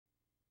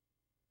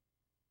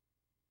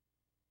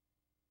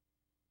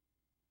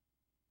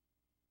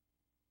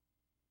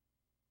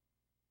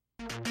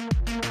Good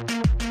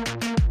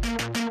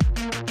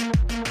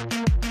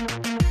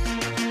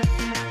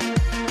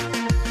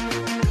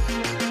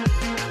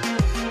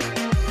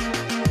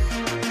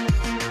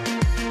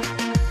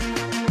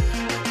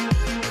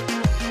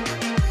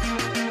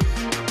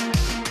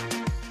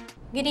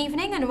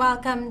evening and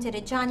welcome to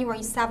the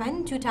January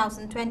 7,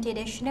 2020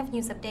 edition of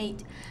News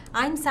Update.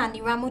 I'm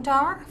Sandy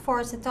Ramutar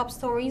for the top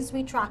stories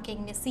we're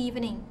tracking this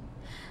evening.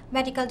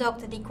 Medical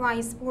doctor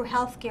decries poor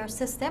healthcare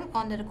system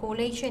under the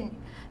coalition.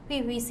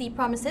 PVC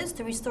promises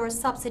to restore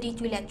subsidy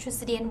to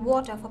electricity and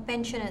water for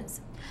pensioners.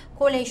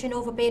 Coalition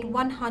overpaid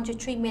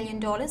 $103 million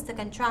to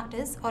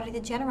contractors, Auditor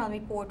General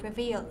report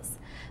reveals.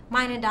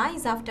 Miner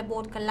dies after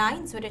boat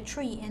collides with a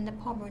tree in the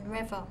Pomeroon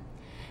River.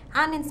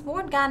 And in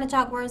sport, Ghana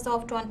Jaguars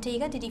off to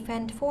Antigua to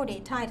defend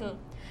four-day title.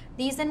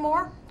 These and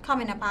more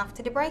coming up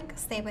after the break.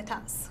 Stay with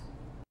us.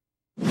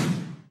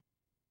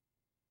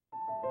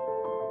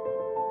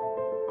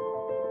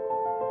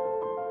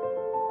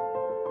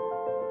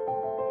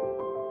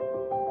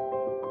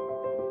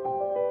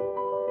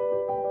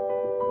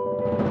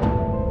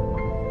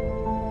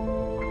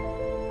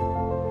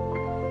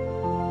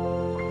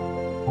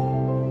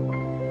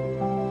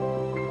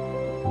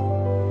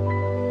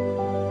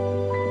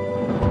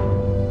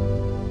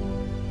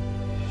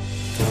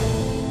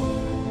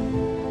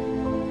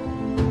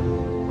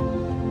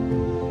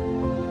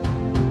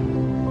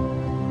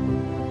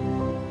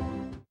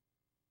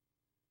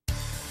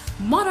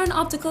 Modern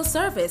Optical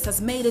Service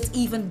has made it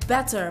even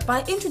better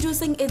by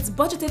introducing its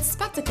budgeted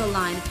spectacle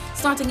line,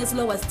 starting as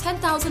low as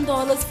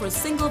 $10,000 for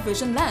single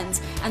vision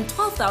lens and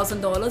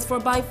 $12,000 for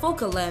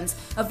bifocal lens,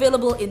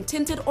 available in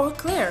tinted or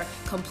clear,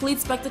 complete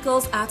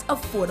spectacles at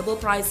affordable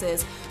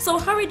prices. So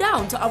hurry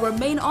down to our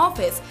main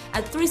office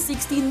at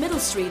 316 Middle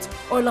Street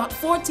or Lot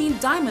 14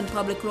 Diamond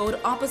Public Road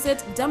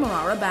opposite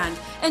Demerara Bank.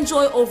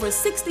 Enjoy over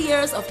 60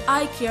 years of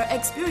eye care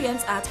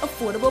experience at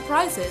affordable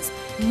prices.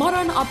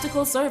 Modern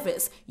Optical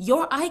Service,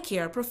 your eye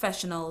care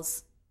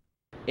professionals.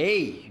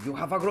 Hey, you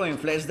have a growing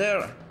flesh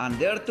there, and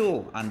there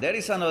too, and there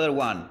is another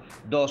one.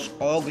 Those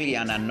ugly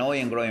and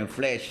annoying growing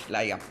flesh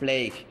like a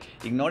plague.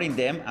 Ignoring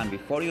them, and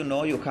before you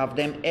know, you have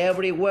them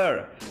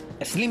everywhere.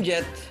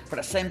 SlimJet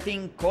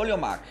presenting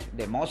Coliomac,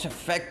 the most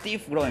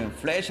effective growing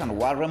flesh and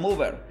wart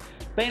remover.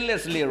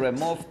 Painlessly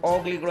remove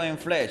ugly growing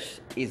flesh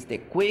is the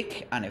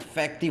quick and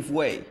effective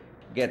way.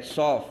 Get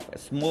soft,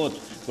 smooth,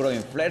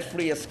 growing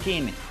flesh-free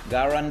skin,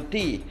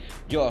 guarantee.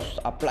 Just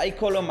apply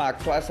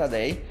Coliomac twice a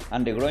day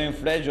and the growing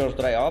flesh just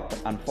dry up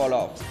and fall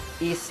off.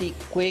 Easy,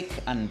 quick,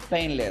 and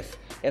painless.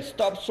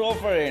 Stop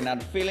suffering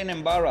and feeling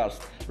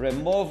embarrassed.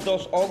 Remove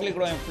those ugly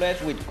growing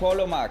flesh with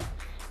Coliomac.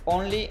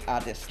 Only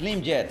at the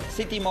SlimJet,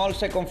 City Mall,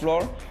 second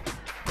floor.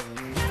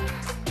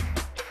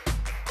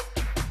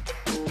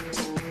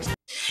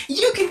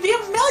 You can be a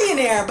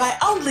millionaire by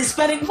only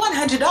spending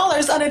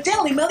 $100 on a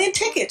Daily Million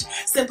ticket.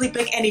 Simply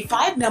pick any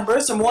 5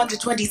 numbers from 1 to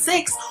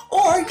 26,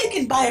 or you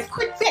can buy a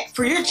quick pick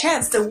for your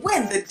chance to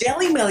win the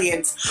Daily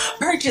Millions.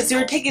 Purchase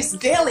your tickets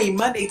daily,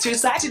 Monday through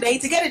Saturday,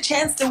 to get a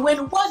chance to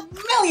win $1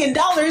 million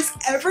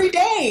every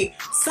day.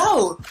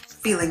 So,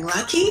 feeling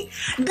lucky?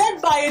 Then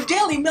buy a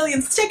Daily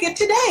Millions ticket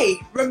today.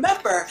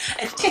 Remember,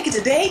 a ticket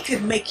a day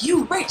could make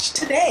you rich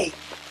today.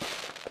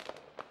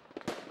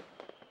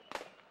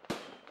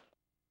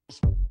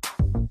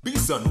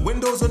 Beeson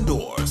Windows and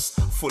Doors,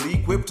 fully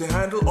equipped to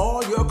handle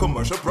all your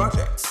commercial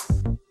projects.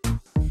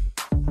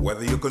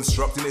 Whether you're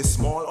constructing a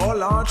small or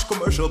large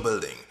commercial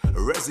building,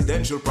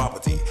 residential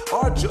property,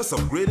 or just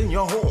upgrading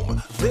your home,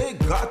 they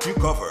got you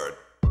covered.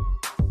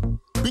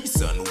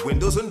 Beeson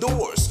Windows and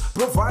Doors,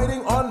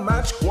 providing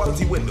unmatched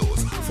quality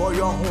windows for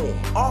your home,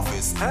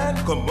 office, and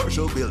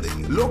commercial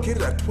building.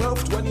 Located at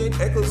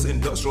 1228 Eccles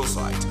Industrial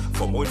Site.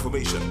 For more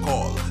information,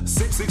 call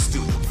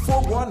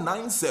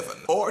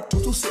 662-4197 or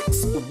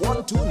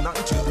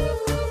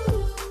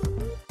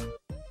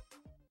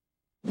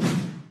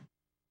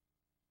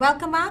 226-1292.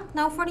 Welcome back.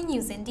 Now for the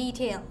news in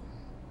detail.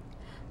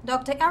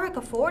 Dr.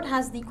 Erica Ford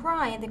has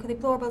decried the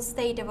deplorable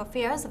state of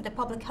affairs of the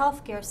public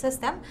health care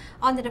system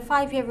under the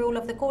 5-year rule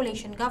of the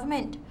coalition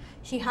government.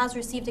 She has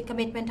received a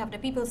commitment of the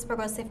People's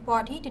Progressive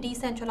Party to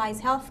decentralize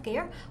health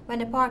care when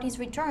the parties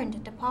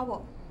returned to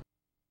power.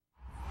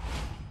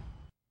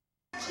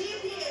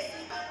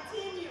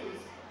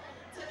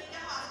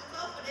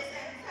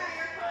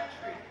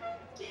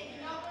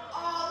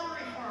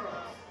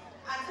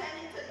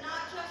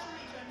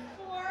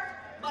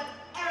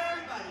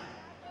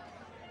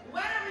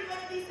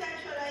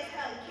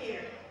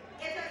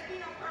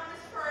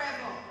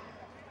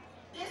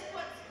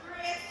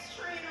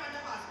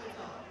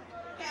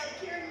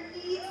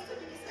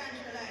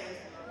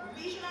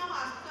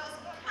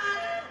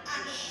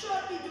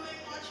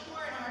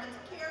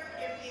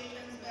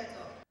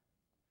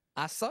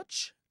 As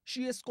such,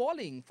 she is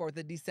calling for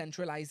the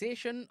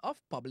decentralization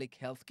of public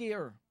health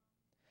care.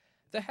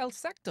 The health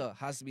sector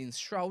has been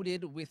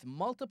shrouded with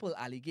multiple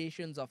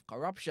allegations of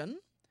corruption,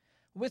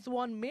 with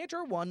one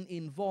major one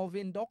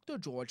involving Dr.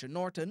 George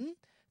Norton,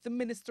 the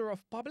Minister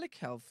of Public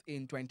Health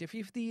in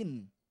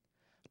 2015.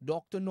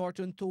 Dr.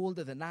 Norton told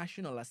the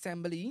National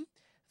Assembly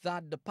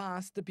that the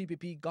past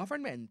PPP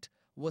government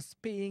was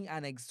paying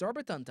an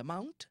exorbitant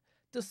amount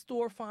to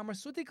store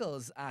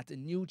pharmaceuticals at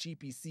New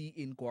GPC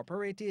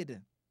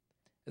Incorporated.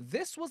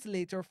 This was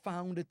later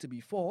found to be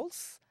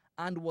false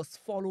and was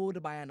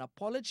followed by an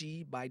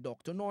apology by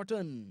Dr.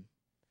 Norton.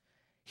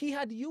 He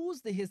had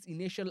used his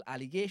initial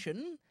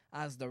allegation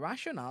as the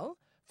rationale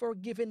for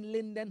giving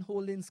Linden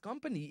Holdings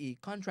Company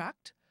a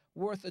contract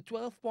worth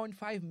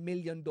 $12.5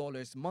 million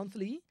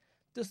monthly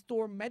to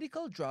store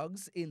medical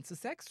drugs in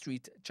Sussex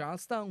Street,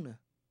 Charlestown.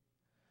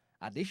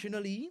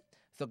 Additionally,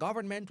 the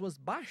government was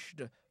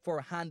bashed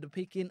for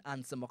handpicking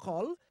Ansel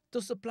McCall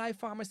to supply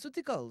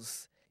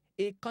pharmaceuticals,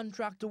 a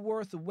contract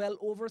worth well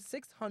over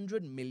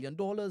 $600 million.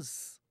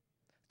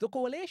 The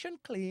coalition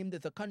claimed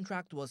the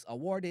contract was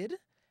awarded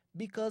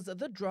because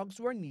the drugs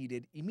were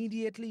needed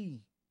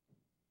immediately.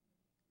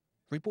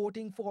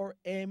 Reporting for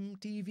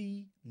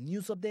MTV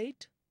News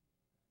Update,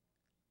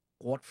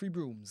 Godfrey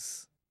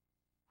Brooms.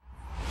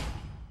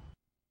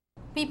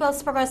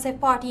 People's Progressive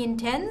Party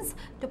intends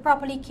to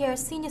properly care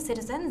senior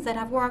citizens that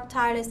have worked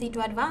tirelessly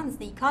to advance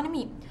the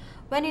economy.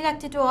 When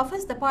elected to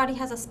office, the party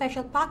has a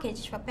special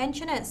package for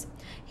pensioners.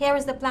 Here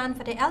is the plan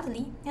for the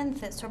elderly in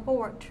this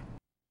report.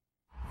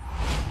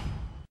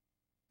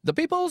 The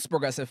People's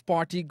Progressive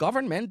Party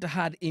government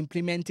had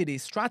implemented a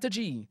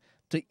strategy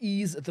to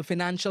ease the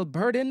financial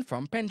burden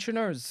from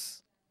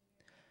pensioners.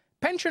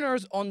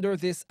 Pensioners under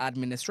this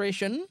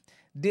administration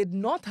did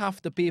not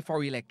have to pay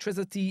for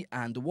electricity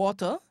and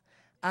water,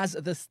 as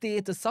the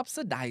state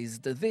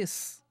subsidized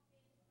this.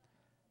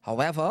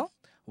 However,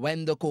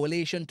 when the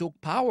coalition took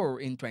power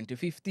in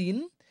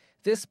 2015,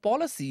 this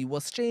policy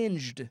was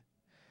changed.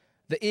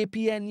 The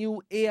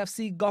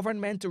APNU-AFC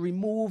government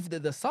removed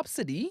the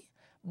subsidy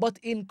but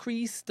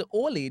increased the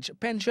old age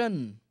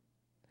pension.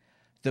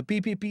 The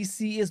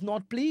PPPC is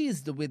not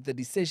pleased with the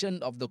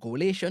decision of the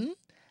coalition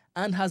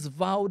and has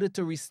vowed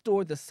to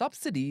restore the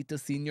subsidy to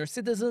senior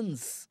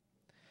citizens.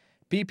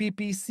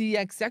 PPPC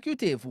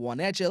Executive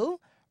Juan Egil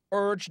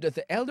urged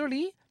the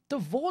elderly to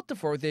vote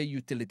for their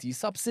utility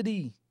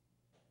subsidy.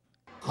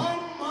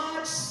 Come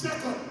March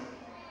 2nd,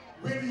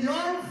 with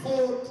your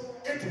vote,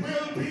 it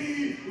will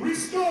be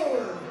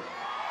restored.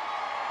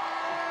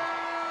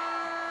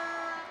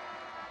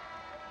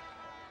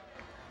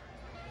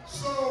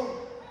 So,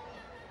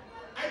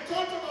 I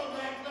thought about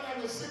that when I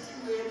was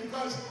sitting there,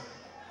 because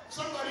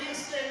somebody is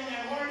saying, I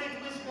heard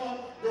it whisper,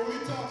 they're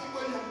only talking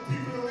about young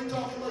people, they're only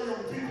talking about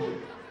young people.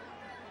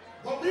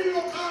 But we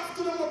look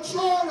after the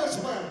mature as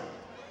well.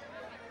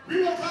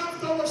 We look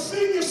after our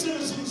senior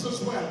citizens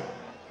as well.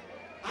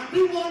 And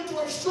we want to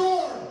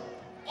assure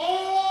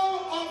all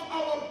of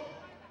our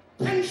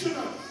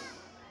pensioners.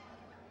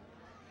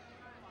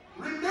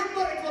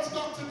 Remember, it was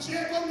Dr.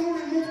 Jacob who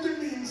removed the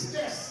means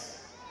test.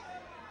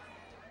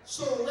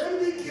 So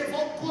when we give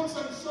out goods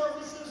and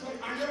services,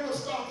 like Anya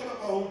was talking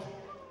about,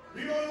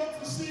 we don't look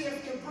to see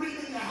if you're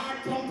breathing, your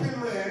heart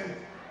pumping red.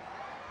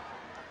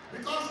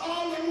 Because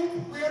all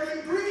them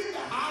wearing green, the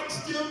heart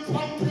still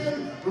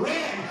pumping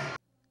red.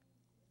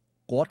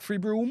 Godfrey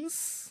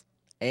Brooms,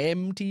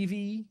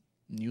 MTV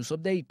News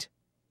Update.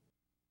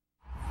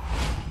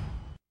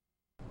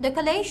 The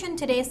coalition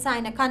today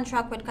signed a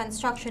contract with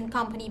construction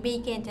company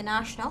Baker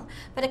International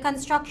for the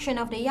construction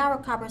of the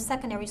Yarrowcabra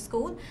Secondary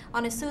School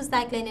on the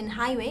Suze-Dyke Linden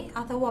Highway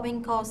at a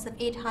whopping cost of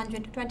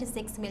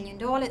 $826 million.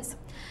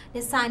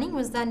 The signing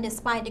was done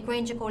despite the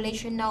Granger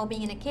coalition now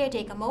being in a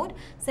caretaker mode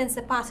since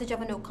the passage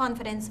of a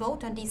no-confidence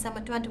vote on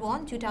December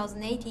 21,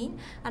 2018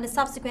 and the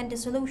subsequent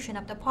dissolution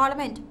of the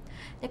parliament.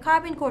 The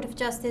Caribbean Court of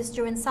Justice,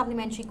 during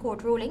supplementary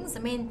court rulings,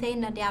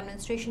 maintained that the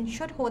administration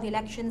should hold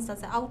elections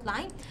as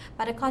outlined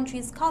by the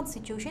country's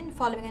constitution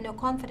following a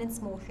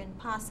no-confidence motion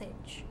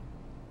passage.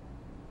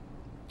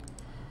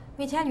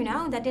 We tell you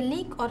now that the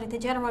leaked Auditor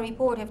General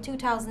report of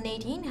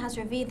 2018 has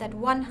revealed that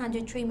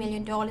 $103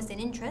 million in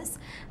interest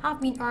have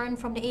been earned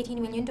from the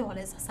 $18 million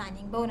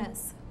signing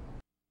bonus.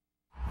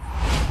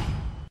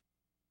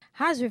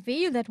 Has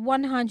revealed that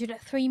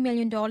 $103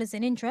 million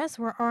in interest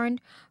were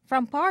earned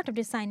from part of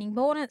the signing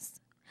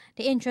bonus.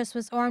 The interest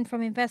was earned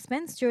from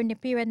investments during the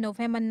period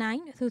November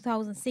 9,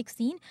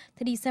 2016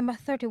 to December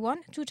 31,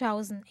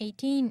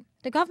 2018.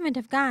 The government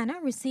of Ghana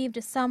received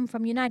a sum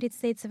from United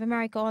States of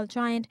America oil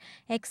giant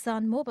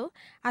ExxonMobil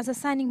as a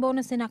signing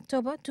bonus in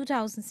October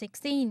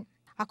 2016.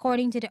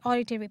 According to the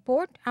audited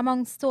report,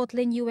 amongst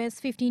totaling US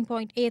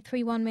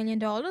 $15.831 million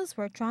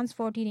were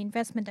transferred to the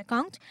investment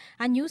account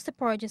and used to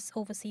purchase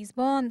overseas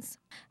bonds.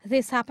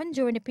 This happened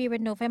during the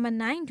period November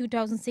 9,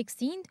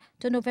 2016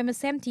 to November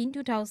 17,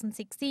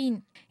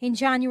 2016. In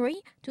January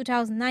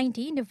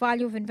 2019, the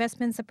value of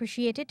investments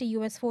appreciated to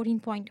US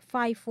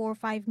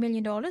 $14.545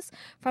 million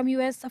from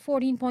US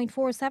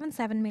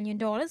 $14.477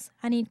 million,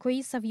 an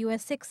increase of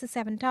US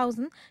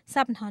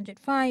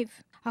 $67,705.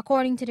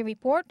 According to the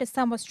report, the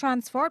sum was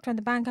transferred from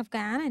the Bank of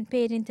Ghana and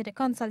paid into the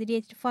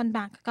Consolidated Fund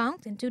Bank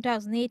account in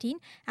 2018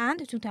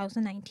 and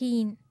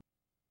 2019.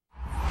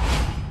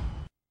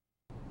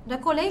 The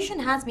coalition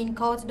has been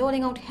caught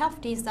doling out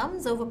hefty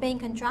sums overpaying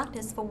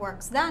contractors for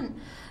works done.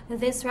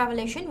 This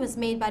revelation was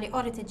made by the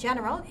Auditor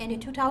General in a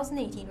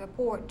 2018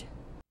 report.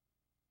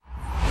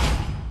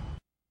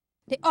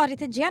 The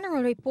Auditor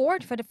General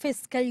report for the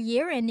fiscal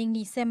year ending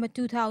December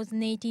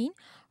 2018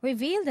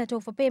 revealed that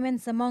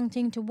overpayments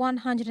amounting to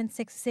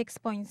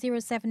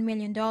 $166.07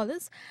 million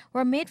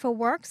were made for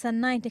works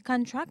on 90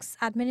 contracts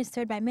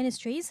administered by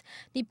ministries,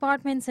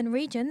 departments and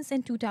regions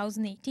in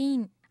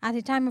 2018. At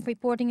the time of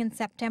reporting in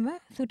September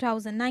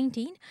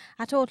 2019,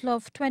 a total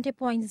of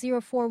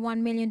 $20.041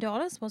 million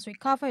was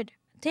recovered.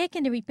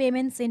 Taking the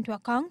repayments into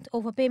account,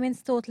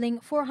 overpayments totaling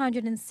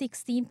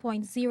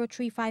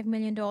 $416.035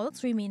 million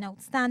remain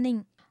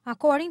outstanding.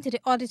 According to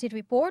the audited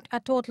report, a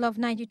total of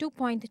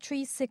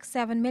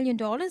 $92.367 million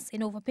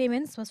in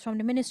overpayments was from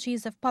the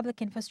Ministries of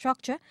Public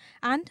Infrastructure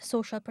and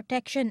Social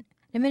Protection.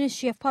 The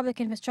Ministry of Public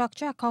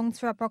Infrastructure accounts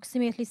for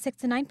approximately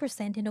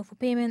 69% in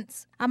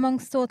overpayments.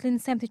 Amongst totaling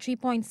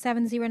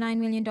 $73.709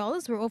 million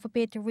were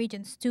overpaid to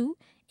Regions 2,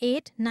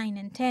 8, 9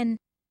 and 10.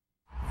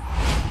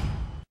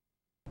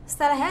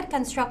 Still ahead,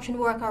 construction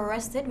worker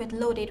arrested with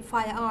loaded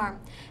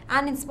firearm.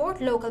 And in sport,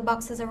 local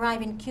boxers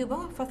arrive in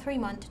Cuba for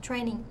 3-month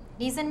training.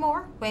 These and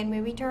more when we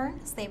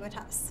return. Stay with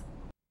us.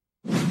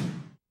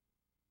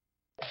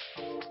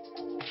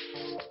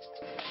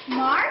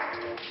 Mark?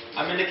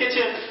 I'm in the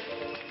kitchen.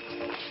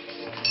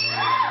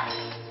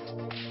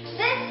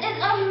 This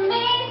is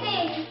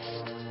amazing!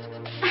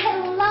 I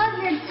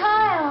love your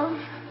tiles.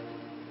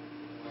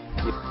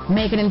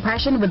 Make an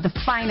impression with the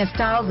finest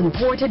tiles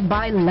imported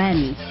by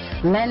Lens.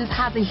 Lens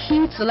has a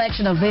huge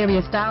selection of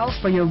various tiles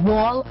for your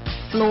wall,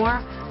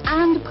 floor,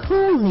 and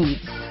pool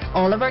needs.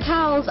 All of our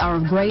tiles are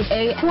of grade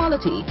A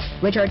quality,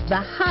 which are the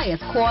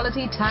highest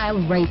quality tile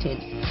rated.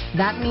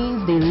 That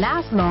means they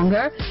last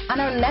longer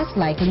and are less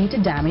likely to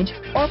damage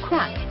or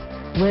crack.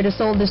 We're the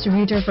sole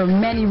distributor for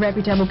many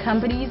reputable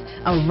companies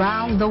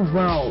around the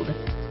world.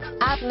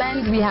 At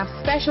Lens, we have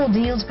special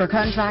deals for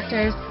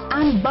contractors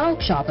and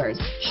bulk shoppers.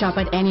 Shop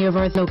at any of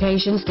our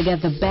locations to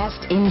get the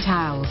best in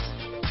tiles.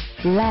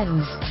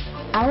 Lens,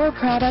 our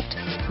product,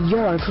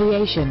 your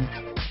creation.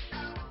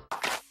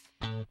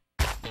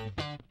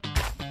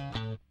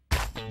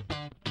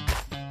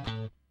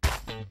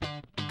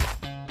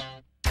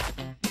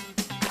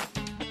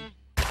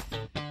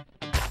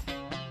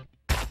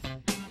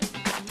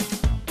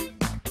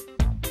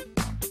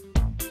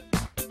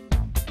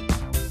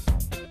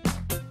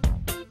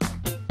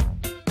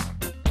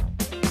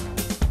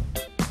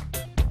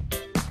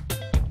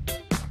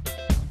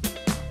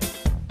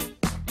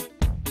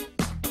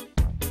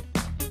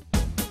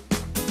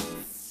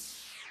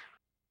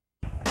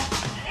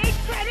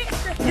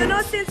 You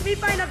know, since we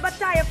find out about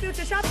Tire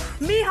Future Shop,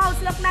 me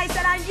house look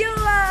nicer than you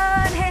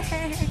one. A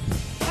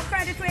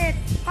credit rate.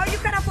 How you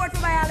can afford to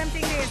buy all them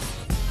things this?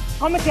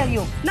 Come tell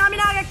you. No, me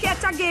not get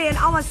catch again.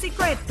 Our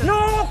secret.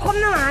 No, come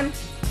on, man.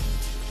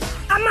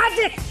 A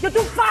magic. You're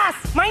too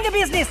fast. Mind the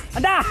business.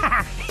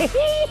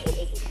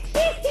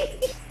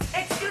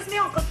 Excuse me,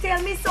 uncle. Tell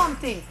me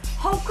something.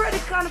 How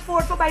credit can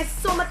afford to buy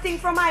so much thing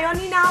from my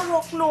honey now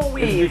walk no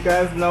way? It's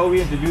because now we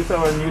introduce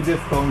our new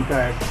discount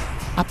card.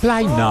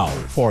 Apply now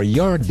for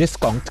your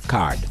discount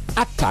card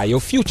at Tayo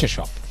Future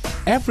Shop.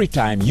 Every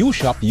time you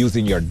shop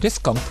using your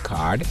discount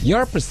card,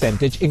 your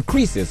percentage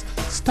increases.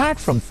 Start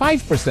from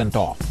 5%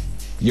 off.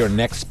 Your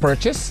next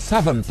purchase,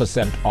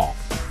 7% off.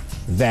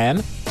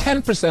 Then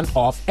 10%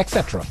 off,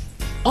 etc.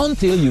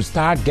 Until you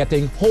start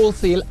getting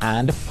wholesale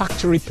and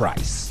factory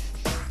price.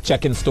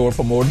 Check in store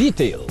for more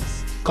details.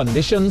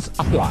 Conditions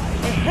apply.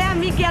 Hey,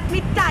 me get me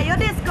Tayo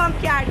discount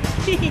card.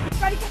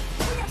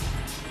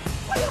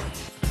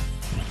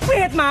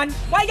 Wait, man.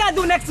 What you gotta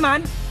do next,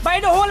 man? Buy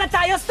the whole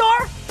entire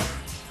store?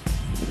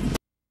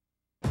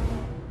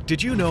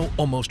 Did you know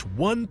almost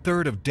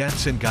 1/3 of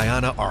deaths in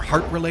Guyana are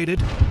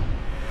heart-related?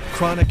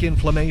 Chronic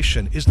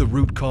inflammation is the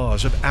root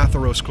cause of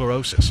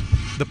atherosclerosis,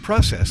 the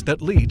process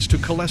that leads to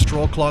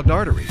cholesterol-clogged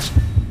arteries.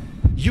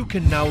 You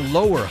can now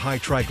lower high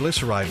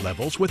triglyceride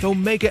levels with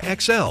Omega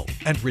XL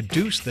and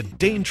reduce the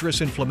dangerous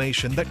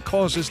inflammation that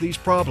causes these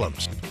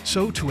problems.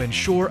 So to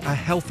ensure a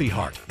healthy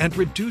heart and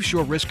reduce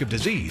your risk of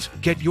disease,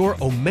 get your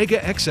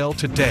Omega XL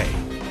today.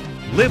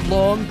 Live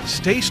long,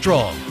 stay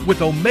strong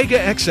with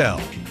Omega XL.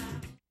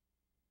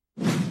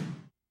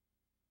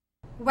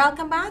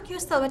 Welcome back. You're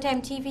still with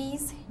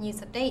MTV's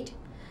News Update.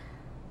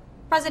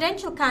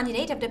 Presidential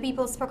candidate of the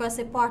People's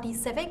Progressive Party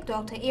Civic,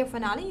 Dr.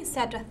 Irfan Ali,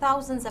 said to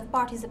thousands of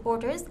party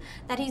supporters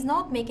that he's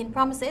not making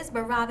promises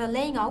but rather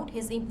laying out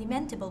his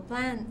implementable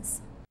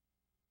plans.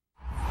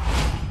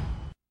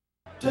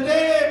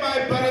 Today,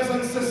 my brothers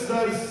and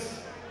sisters,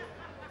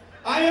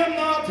 I am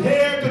not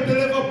here to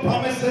deliver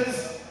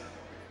promises,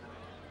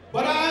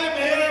 but I am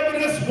here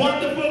with this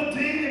wonderful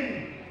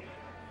team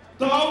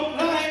to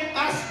outline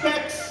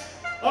aspects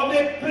of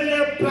a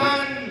clear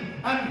plan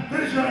and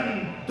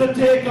vision to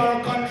take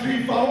our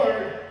country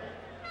forward.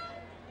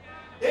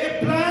 A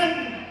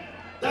plan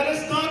that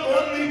is not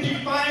only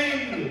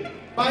defined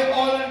by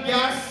oil and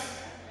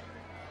gas,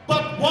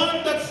 but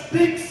one that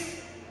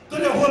speaks to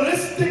the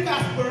holistic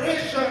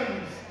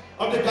aspirations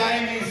of the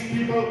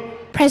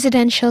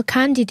Presidential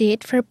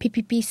candidate for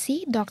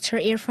PPPC, Dr.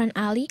 Irfan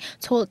Ali,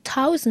 told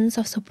thousands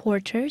of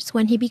supporters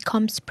when he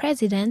becomes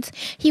president,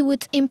 he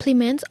would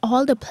implement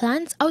all the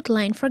plans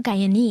outlined for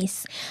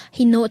Guyanese.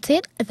 He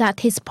noted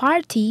that his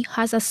party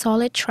has a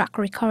solid track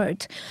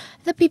record.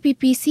 The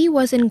PPPC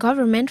was in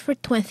government for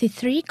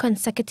 23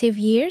 consecutive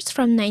years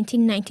from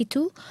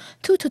 1992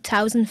 to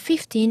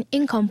 2015,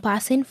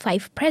 encompassing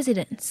 5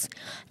 presidents.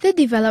 The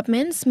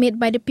developments made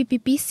by the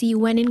PPPC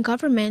when in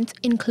government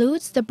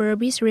includes the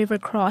Berbice River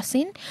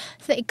crossing,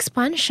 the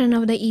expansion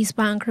of the East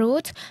Bank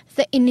Road,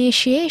 the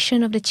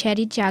initiation of the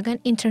Chedi Jagan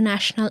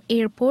International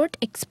Airport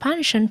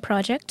expansion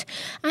project,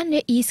 and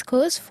the East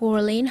Coast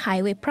 4-lane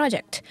highway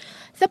project.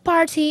 The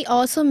party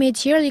also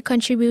made yearly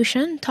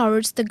contribution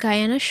towards the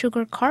Guyana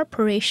Sugar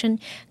Corporation,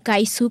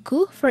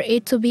 Gaisuku, for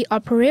it to be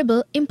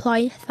operable,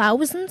 employing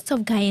thousands of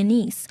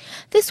Guyanese.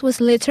 This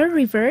was later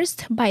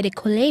reversed by the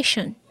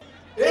coalition.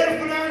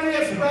 Irfan Ali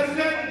as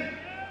president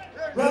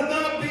will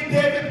not be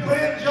David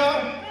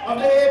Granger of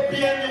the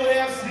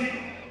APNUAFC.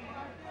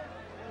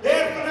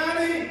 Irfan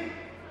Ali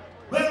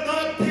will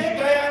not take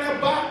Guyana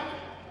back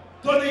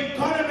to the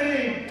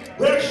economy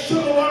where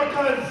sugar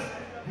workers,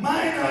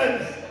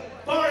 miners,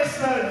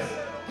 foresters,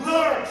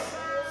 clerks,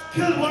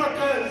 skilled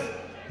workers,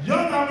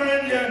 young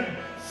Amerindian,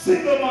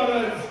 single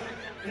mothers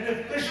in the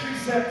fishery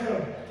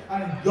sector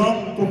and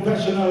young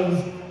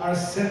professionals are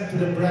sent to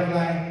the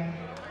breadline.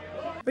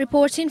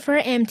 Reporting for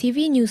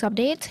MTV News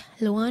Update,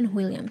 Luan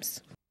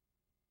Williams.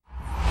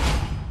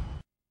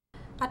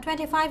 A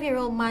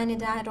 25-year-old miner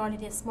died early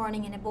this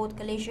morning in a boat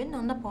collision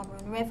on the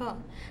Pomeroon River.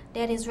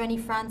 Dead is Rennie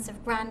France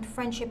of Grand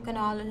Friendship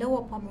Canal,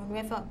 Lower Pomeroon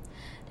River.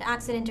 The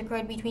accident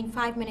occurred between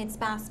 5 minutes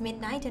past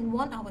midnight and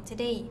 1 hour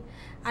today.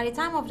 At the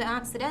time of the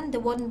accident, the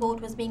wooden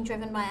boat was being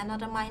driven by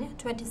another miner,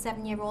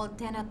 27-year-old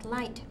Dennet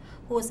Light,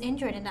 who was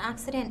injured in the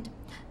accident.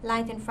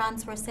 Light and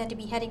France were said to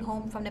be heading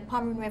home from the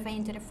Pomeroon River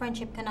into the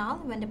Friendship Canal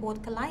when the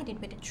boat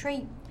collided with a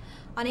tree.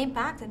 On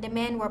impact, the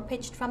men were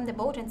pitched from the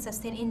boat and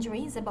sustained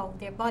injuries above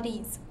their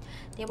bodies.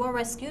 They were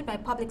rescued by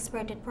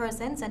public-spirited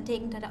persons and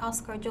taken to the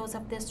Oscar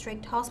Joseph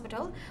District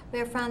Hospital,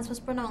 where France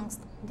was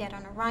pronounced dead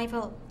on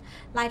arrival.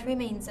 Light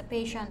remains a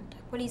patient.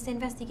 Police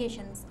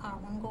investigations are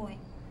ongoing.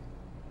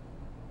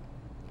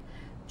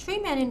 3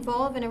 men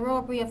involved in a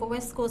robbery of a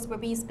West Coast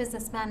Berbice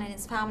businessman and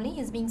his family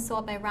is being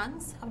sought by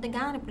ranks of the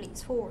Ghana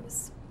Police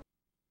Force.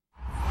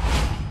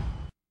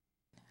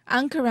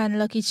 Ankaran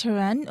Lucky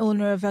Charan,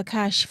 owner of a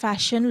cash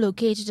fashion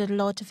located at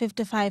Lot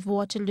 55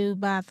 Waterloo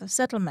Bath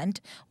Settlement,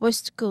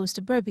 West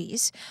Coast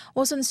Berbice,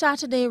 was on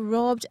Saturday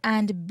robbed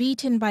and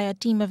beaten by a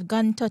team of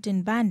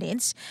gun-toting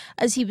bandits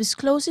as he was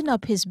closing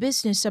up his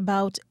business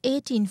about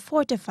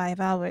 18:45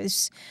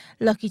 hours.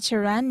 Lucky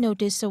Charan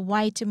noticed a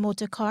white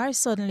motor car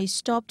suddenly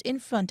stopped in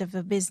front of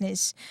the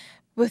business.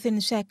 Within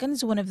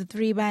seconds, one of the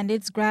 3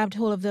 bandits grabbed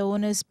hold of the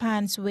owner's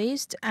pants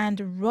waist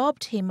and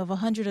robbed him of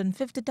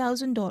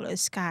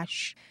 $150,000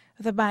 cash.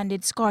 The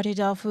bandits carted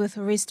off with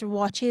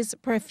wristwatches,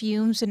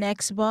 perfumes, an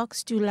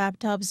Xbox, 2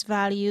 laptops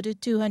valued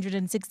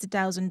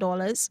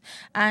 $260,000,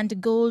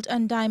 and gold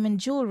and diamond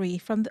jewelry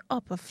from the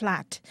upper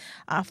flat.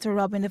 After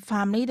robbing the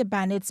family, the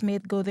bandits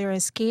made good their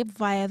escape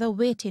via the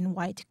waiting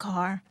white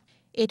car.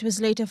 It was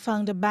later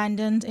found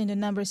abandoned in the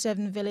No.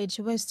 7 village,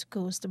 West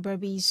Coast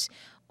Berbice.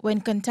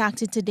 When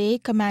contacted today,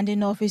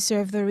 Commanding Officer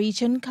of the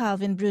region,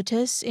 Calvin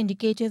Brutus,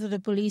 indicated that the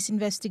police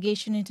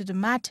investigation into the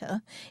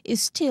matter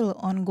is still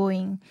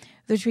ongoing.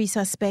 The 3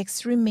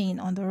 suspects remain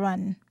on the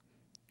run.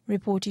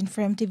 Reporting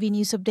for MTV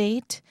News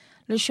Update,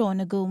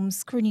 LaShawna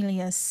Gomes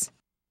Cornelius.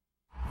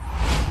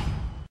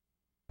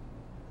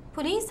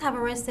 Police have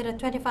arrested a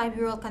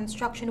 25-year-old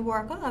construction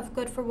worker of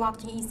Good for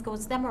Walking East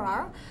Coast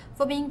Demerara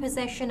for being in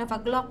possession of a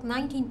Glock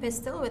 19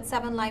 pistol with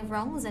 7 live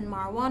rounds and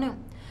marijuana.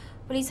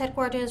 Police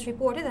headquarters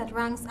reported that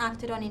ranks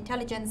acted on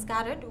intelligence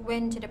gathered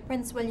when to the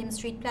Prince William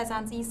Street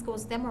Pleasance East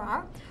Coast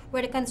Demerara,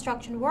 where the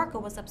construction worker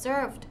was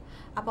observed.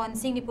 Upon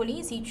seeing the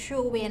police, he threw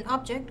away an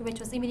object which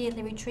was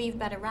immediately retrieved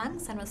by the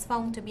ranks and was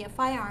found to be a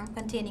firearm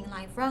containing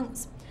live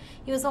rounds.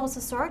 He was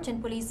also searched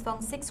and police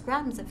found 6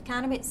 grams of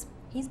cannabis.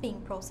 He's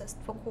being processed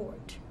for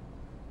court.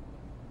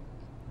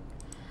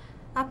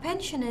 A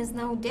pensioner is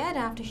now dead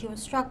after she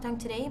was struck down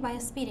today by a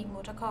speeding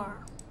motor car.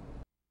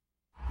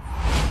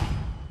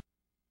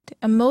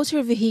 A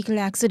motor vehicle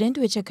accident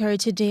which occurred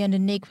today on the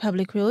Nick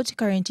Public Road,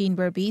 Quarantine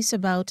Berbice,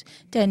 about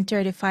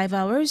 10:35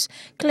 hours,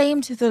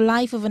 claimed the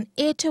life of an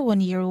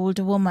 81-year-old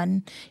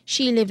woman.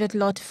 She lived at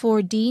Lot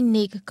 4D,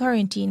 Nick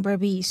Quarantine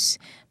Berbice.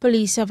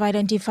 Police have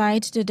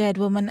identified the dead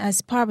woman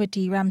as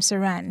Parvati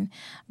Ramsaran.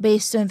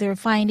 Based on their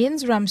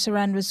findings,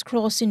 Ramsaran was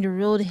crossing the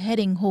road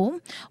heading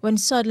home when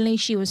suddenly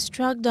she was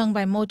struck down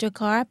by motor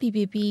car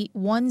PPP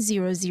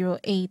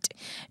 1008,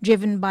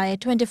 driven by a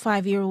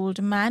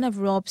 25-year-old man of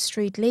Robb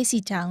Street,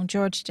 Laceytown,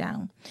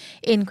 Georgetown.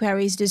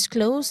 Inquiries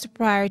disclosed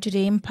prior to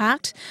the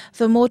impact,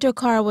 the motor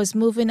car was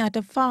moving at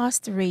a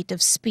fast rate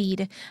of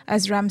speed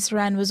as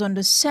Ramsaran was on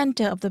the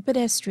center of the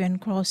pedestrian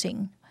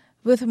crossing.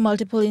 With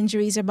multiple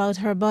injuries about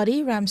her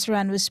body,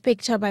 Ramsaran was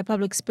picked up by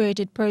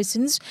public-spirited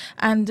persons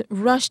and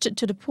rushed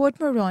to the Port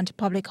Morant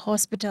Public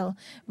Hospital,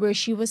 where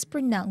she was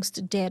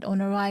pronounced dead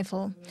on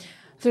arrival.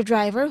 The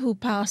driver, who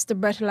passed the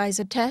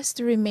breathalyzer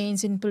test,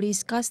 remains in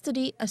police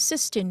custody,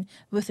 assisting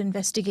with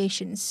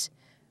investigations.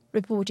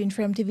 Reporting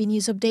for MTV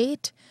News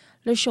Update,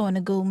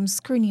 LaShawna Gomes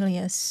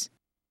Cornelius.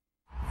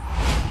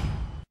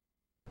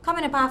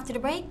 Coming up after the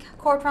break,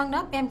 Court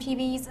Roundup,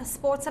 MTV's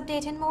sports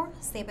update and more.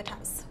 Stay with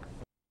us.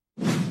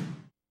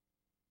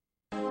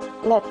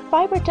 Let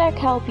FiberTech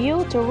help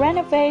you to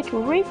renovate,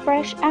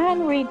 refresh,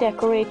 and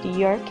redecorate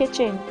your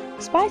kitchen.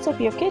 Spice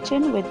up your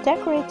kitchen with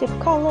decorative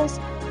colors,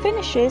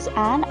 finishes,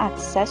 and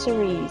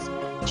accessories.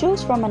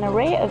 Choose from an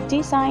array of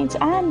designs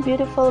and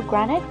beautiful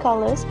granite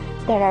colors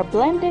that are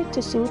blended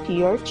to suit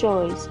your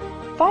choice.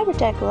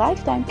 FiberTech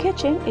Lifetime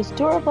Kitchen is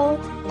durable,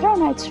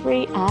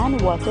 termites-free, and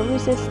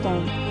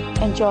water-resistant.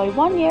 Enjoy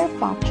 1-year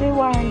factory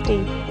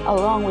warranty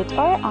along with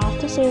our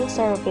after-sale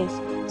service.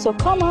 So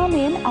come on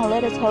in and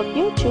let us help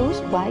you choose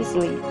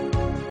wisely.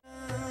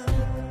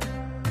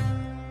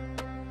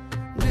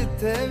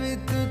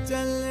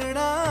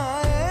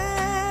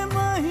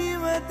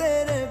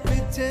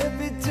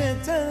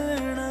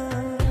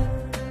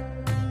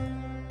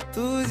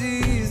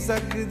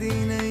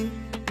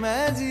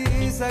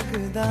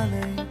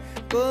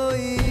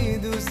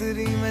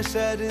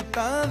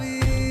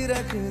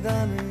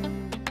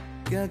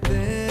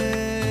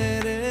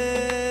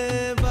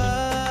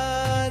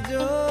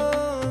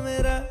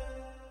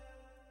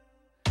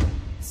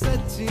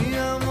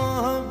 सच्चियां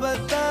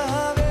मोहब्बत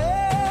वे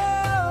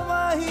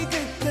माही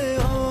कितने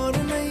और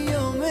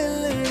नहीं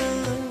मिलना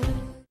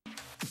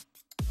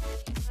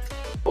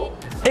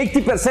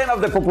 80%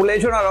 of the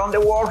population around the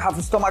world have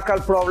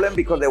stomachache problem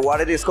because the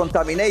water is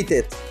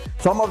contaminated.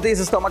 Some of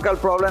these stomachache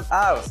problems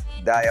are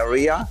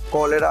diarrhea,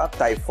 cholera,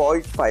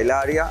 typhoid,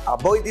 filaria.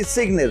 Avoid this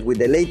sickness with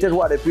the latest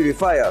water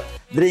purifier.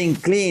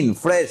 Drink clean,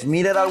 fresh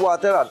mineral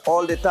water at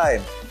all the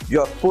time.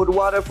 Just put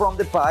water from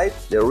the pipe,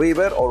 the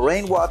river or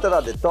rainwater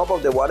at the top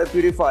of the water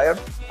purifier,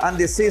 and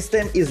the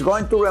system is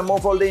going to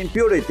remove all the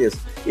impurities.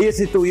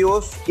 Easy to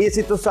use,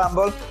 easy to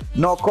sample,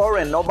 no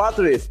current, no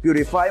batteries.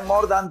 Purify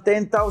more than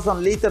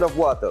 10,000 liters of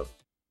water.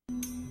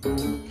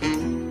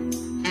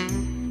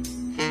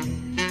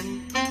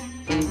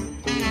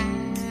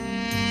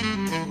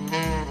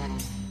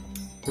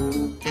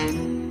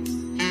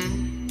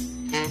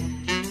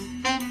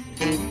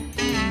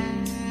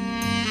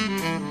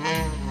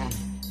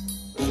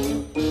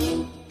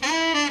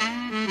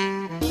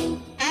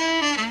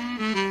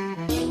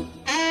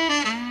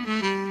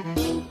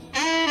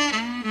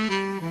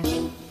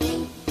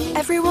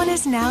 Everyone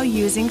is now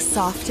using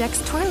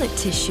Softex toilet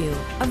tissue,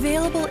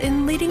 available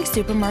in leading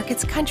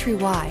supermarkets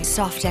countrywide.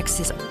 Softex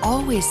is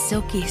always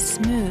silky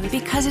smooth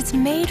because it's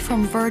made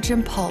from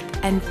virgin pulp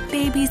and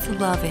babies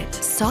love it.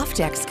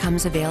 Softex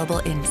comes available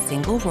in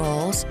single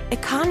rolls,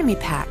 economy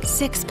pack,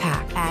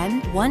 6-pack,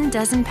 and 1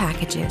 dozen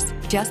packages.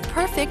 Just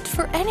perfect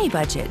for any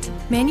budget.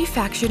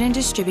 Manufactured and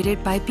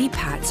distributed by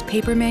BPAT's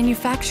Paper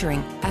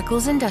Manufacturing,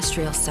 Eccles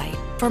Industrial Site.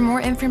 For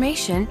more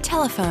information,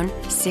 telephone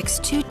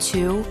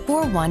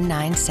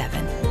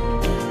 622-4197.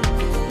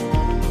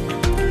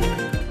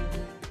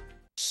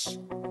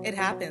 It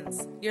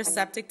happens. Your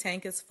septic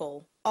tank is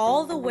full.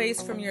 All the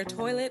waste from your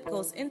toilet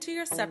goes into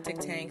your septic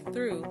tank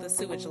through the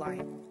sewage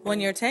line. When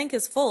your tank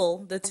is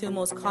full, the 2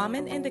 most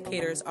common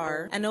indicators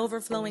are an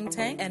overflowing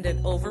tank and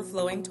an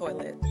overflowing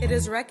toilet. It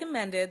is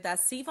recommended that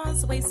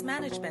Sevon's Waste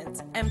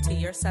Management empty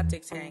your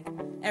septic tank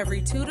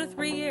every 2 to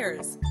 3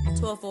 years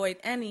to avoid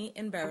any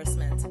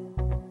embarrassment.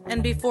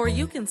 And before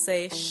you can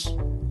say, shh,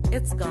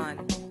 it's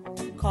gone.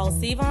 Call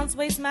Sevon's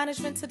Waste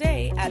Management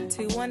today at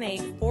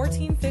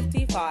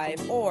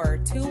 218-1455 or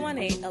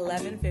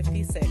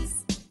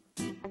 218-1156.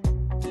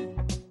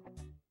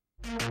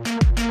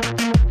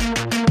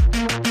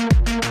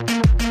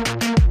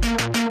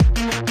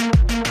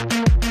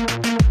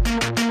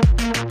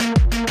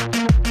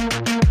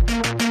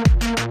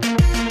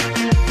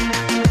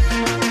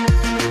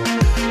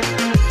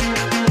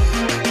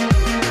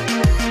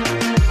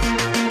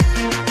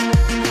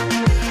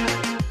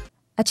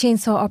 A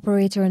chainsaw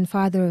operator and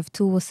father of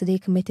 2 was today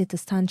committed to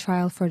stand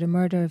trial for the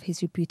murder of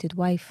his reputed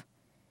wife.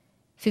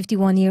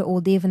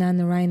 51-year-old Devanan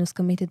Narayan was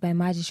committed by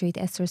Magistrate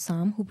Esther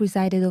Sam, who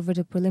presided over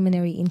the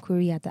preliminary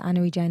inquiry at the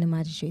Anna Regina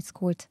Magistrates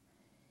Court.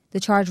 The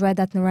charge read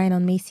that Narayan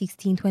on May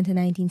 16,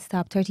 2019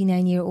 stabbed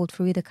 39-year-old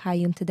Farida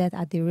Kayum to death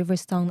at the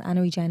Riverstown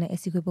Anna Regina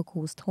Essequibo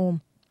Coast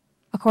home.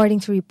 According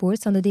to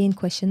reports, on the day in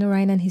question,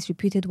 Narayan and his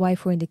reputed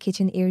wife were in the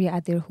kitchen area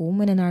at their home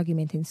when an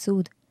argument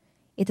ensued.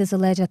 It is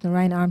alleged that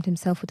Narayan armed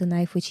himself with a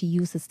knife which he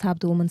used to stab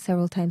the woman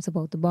several times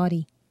about the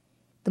body.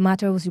 The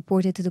matter was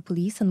reported to the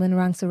police, and when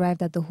ranks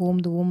arrived at the home,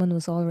 the woman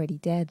was already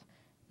dead.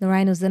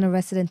 Narayan was then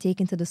arrested and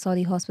taken to the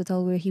Saudi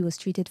hospital where he was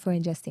treated for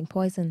ingesting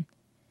poison.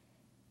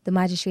 The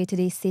magistrate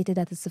today stated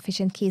that a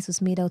sufficient case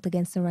was made out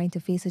against Narayan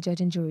to face a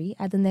judge and jury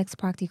at the next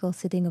practical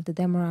sitting of the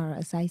Demerara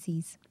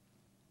Assizes.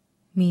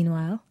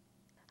 Meanwhile,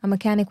 a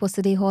mechanic was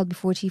today hauled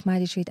before Chief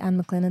Magistrate Anne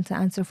McLennan to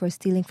answer for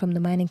stealing from the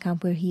mining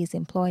camp where he is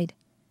employed.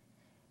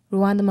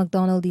 Rwanda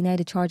McDonald denied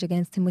the charge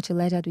against him, which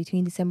alleged that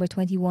between December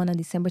 21 and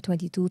December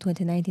 22,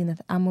 2019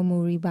 at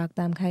Amamuri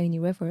Bagdam Kayuni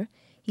River,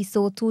 he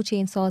sold 2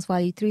 chainsaws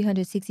valued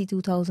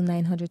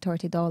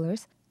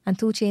 $362,930 and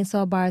 2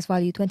 chainsaw bars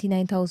valued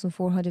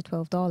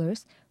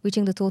 $29,412,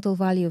 reaching the total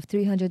value of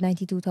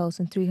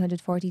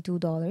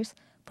 $392,342,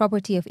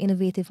 property of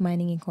Innovative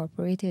Mining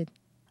Incorporated.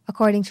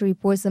 According to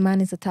reports, the man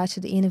is attached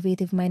to the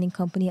Innovative Mining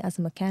Company as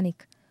a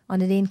mechanic. On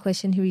the day in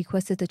question, he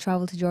requested to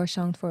travel to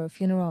Georgetown for a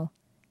funeral.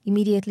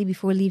 Immediately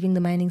before leaving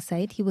the mining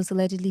site, he was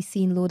allegedly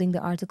seen loading the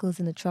articles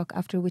in the truck,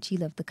 after which he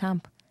left the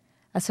camp.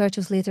 A search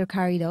was later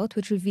carried out,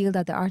 which revealed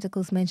that the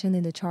articles mentioned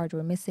in the charge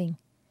were missing.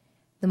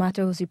 The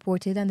matter was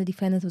reported and the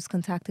defendant was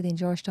contacted in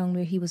Georgetown,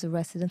 where he was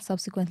arrested and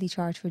subsequently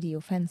charged for the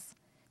offence.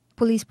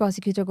 Police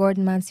prosecutor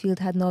Gordon Mansfield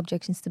had no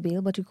objections to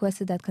bail but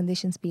requested that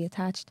conditions be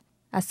attached.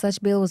 As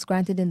such, bail was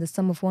granted in the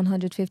sum of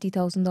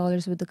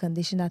 $150,000 with the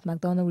condition that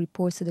McDonald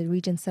reports to the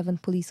Region 7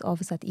 Police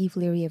Office at Eve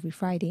Leary every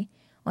Friday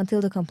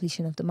until the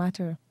completion of the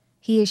matter.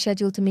 He is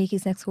scheduled to make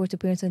his next court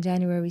appearance on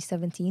January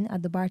 17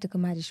 at the Bartica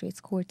Magistrates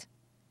Court.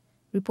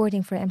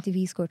 Reporting for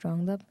MTV's Court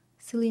Roundup,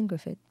 Celine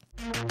Griffith.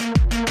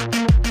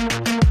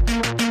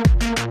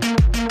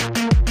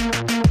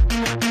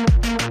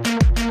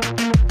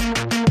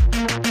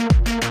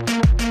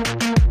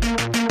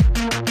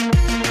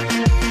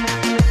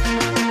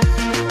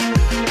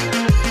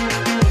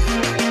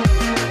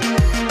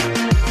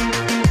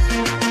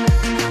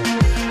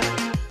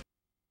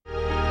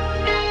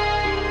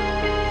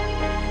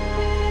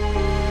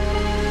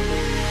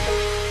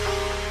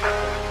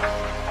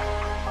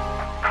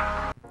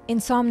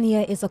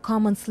 Insomnia is a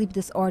common sleep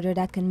disorder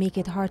that can make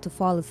it hard to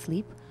fall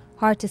asleep,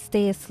 hard to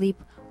stay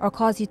asleep, or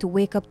cause you to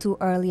wake up too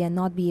early and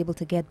not be able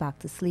to get back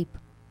to sleep.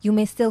 You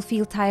may still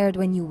feel tired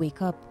when you wake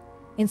up.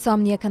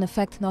 Insomnia can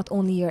affect not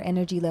only your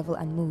energy level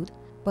and mood,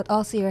 but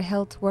also your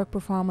health, work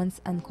performance,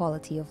 and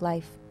quality of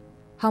life.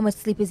 How much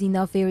sleep is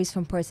enough varies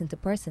from person to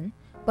person,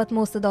 but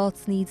most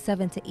adults need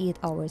 7 to 8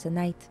 hours a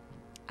night.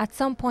 At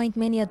some point,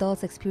 many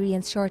adults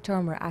experience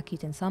short-term or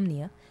acute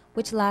insomnia,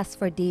 which lasts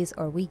for days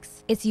or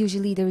weeks. It's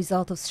usually the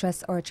result of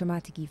stress or a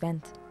traumatic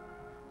event.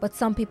 But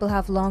some people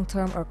have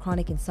long-term or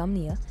chronic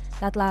insomnia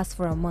that lasts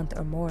for a month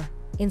or more.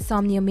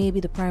 Insomnia may be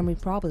the primary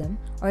problem,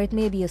 or it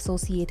may be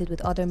associated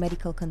with other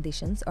medical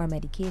conditions or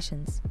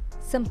medications.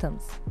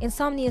 Symptoms.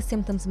 Insomnia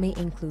symptoms may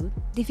include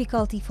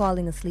difficulty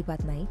falling asleep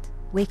at night,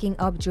 waking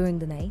up during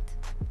the night,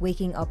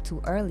 waking up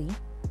too early,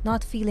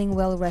 not feeling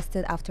well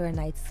rested after a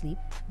night's sleep,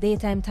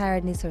 daytime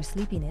tiredness or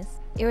sleepiness,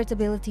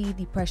 irritability,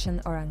 depression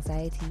or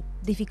anxiety,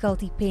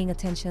 difficulty paying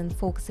attention,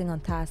 focusing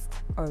on tasks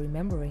or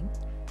remembering,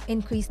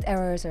 increased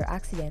errors or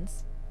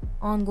accidents,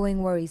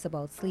 ongoing worries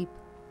about sleep.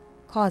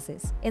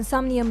 Causes.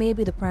 Insomnia may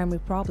be the primary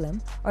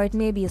problem, or it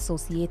may be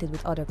associated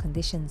with other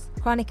conditions.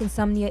 Chronic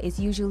insomnia is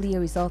usually a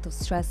result of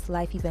stress,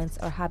 life events,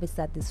 or habits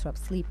that disrupt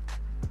sleep.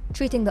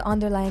 Treating the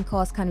underlying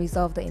cause can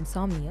resolve the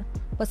insomnia,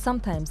 but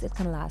sometimes it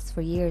can last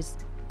for years.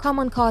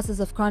 Common causes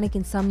of chronic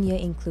insomnia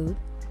include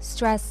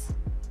stress,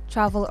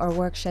 travel or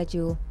work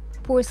schedule,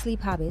 poor sleep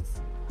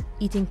habits,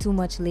 eating too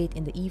much late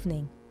in the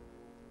evening.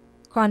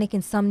 Chronic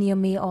insomnia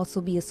may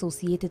also be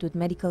associated with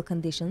medical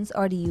conditions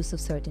or the use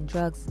of certain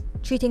drugs.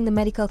 Treating the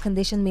medical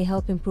condition may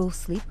help improve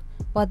sleep,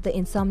 but the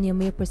insomnia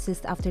may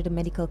persist after the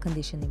medical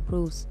condition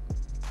improves.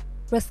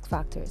 Risk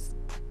factors.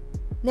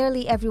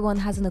 Nearly everyone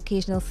has an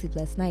occasional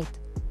sleepless night,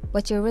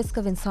 but your risk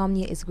of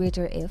insomnia is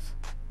greater if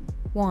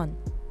 1.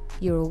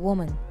 You're a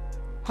woman.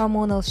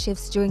 Hormonal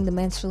shifts during the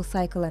menstrual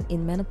cycle and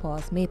in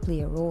menopause may play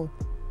a role.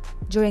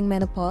 During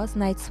menopause,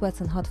 night sweats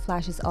and hot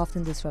flashes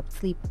often disrupt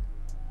sleep.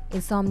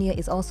 Insomnia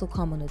is also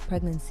common with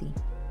pregnancy.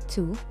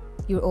 2.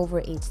 You're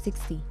over age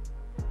 60.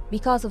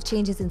 Because of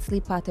changes in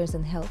sleep patterns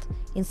and health,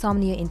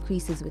 insomnia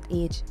increases with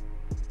age.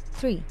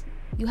 3.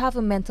 You have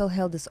a mental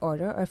health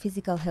disorder or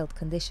physical health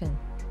condition.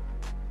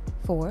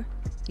 4.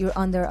 You're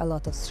under a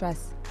lot of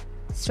stress.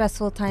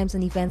 Stressful times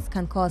and events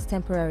can cause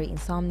temporary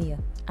insomnia,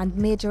 and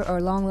major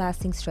or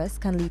long-lasting stress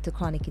can lead to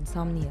chronic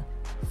insomnia.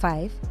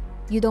 5.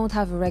 You don't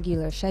have a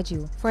regular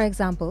schedule. For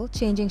example,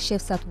 changing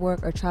shifts at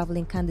work or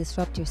traveling can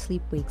disrupt your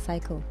sleep-wake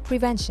cycle.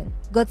 Prevention.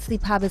 Good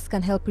sleep habits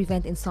can help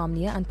prevent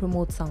insomnia and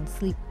promote sound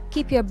sleep.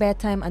 Keep your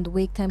bedtime and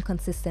wake time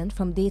consistent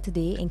from day to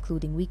day,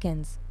 including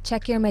weekends.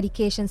 Check your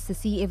medications to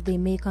see if they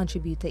may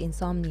contribute to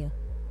insomnia.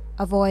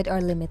 Avoid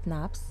or limit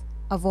naps.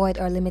 Avoid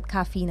or limit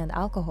caffeine and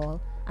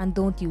alcohol, and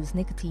don't use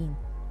nicotine.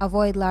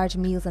 Avoid large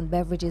meals and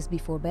beverages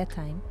before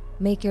bedtime.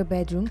 Make your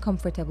bedroom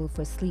comfortable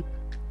for sleep.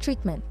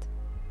 Treatment.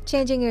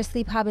 Changing your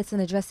sleep habits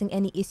and addressing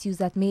any issues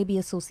that may be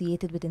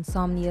associated with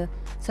insomnia,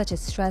 such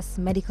as stress,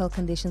 medical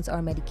conditions,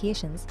 or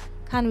medications,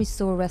 can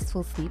restore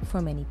restful sleep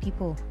for many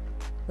people.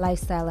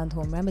 Lifestyle and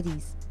home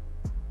remedies.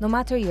 No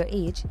matter your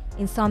age,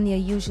 insomnia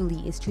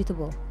usually is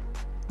treatable.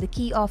 The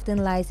key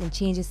often lies in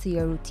changes to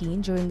your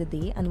routine during the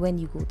day and when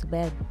you go to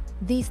bed.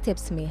 These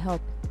tips may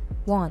help.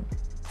 1.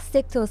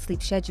 Stick to a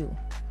sleep schedule.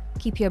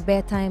 Keep your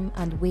bedtime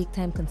and wake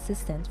time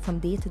consistent from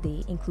day to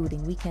day,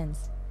 including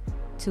weekends.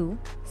 2.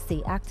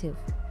 Stay active.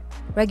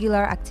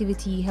 Regular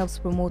activity helps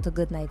promote a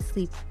good night's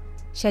sleep.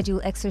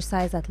 Schedule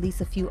exercise at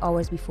least a few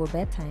hours before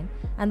bedtime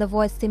and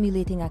avoid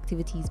stimulating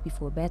activities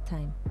before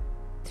bedtime.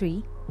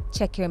 3.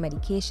 Check your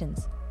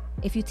medications.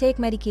 If you take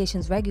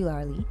medications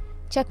regularly,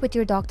 check with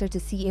your doctor to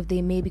see if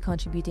they may be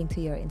contributing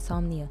to your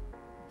insomnia.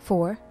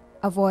 4.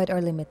 Avoid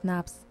or limit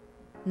naps.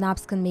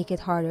 Naps can make it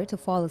harder to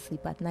fall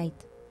asleep at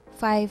night.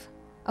 5.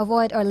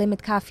 Avoid or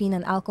limit caffeine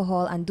and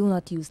alcohol and do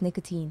not use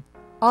nicotine.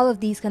 All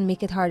of these can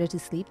make it harder to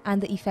sleep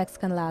and the effects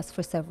can last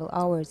for several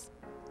hours.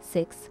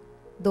 6.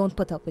 Don't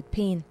put up with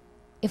pain.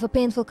 If a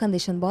painful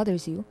condition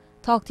bothers you,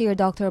 talk to your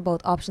doctor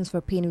about options for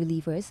pain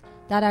relievers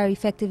that are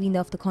effective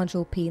enough to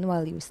control pain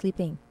while you're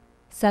sleeping.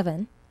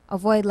 7.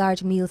 Avoid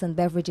large meals and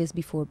beverages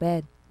before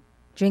bed.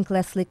 Drink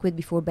less liquid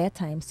before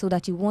bedtime so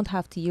that you won't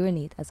have to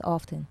urinate as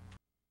often.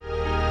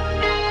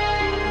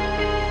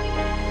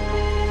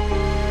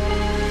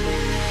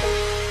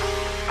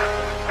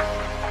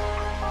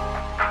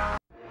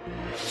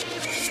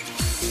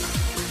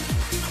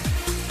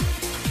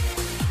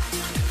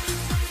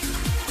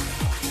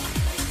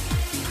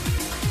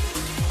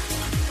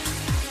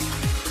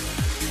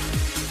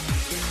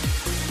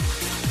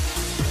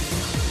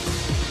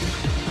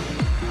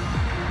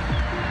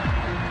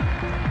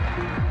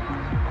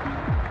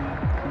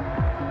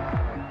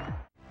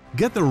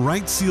 Get the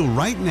right seal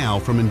right now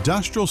from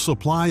Industrial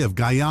Supply of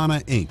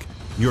Guyana, Inc.,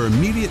 your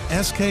immediate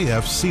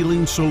SKF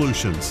sealing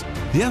solutions.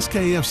 The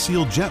SKF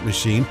Seal Jet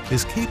Machine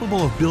is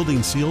capable of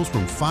building seals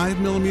from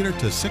 5mm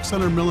to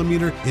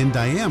 600mm in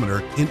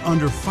diameter in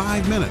under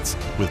 5 minutes.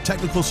 With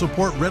technical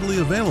support readily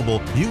available,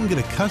 you can get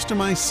a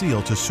customized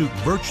seal to suit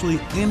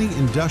virtually any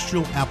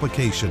industrial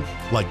application,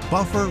 like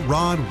buffer,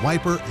 rod,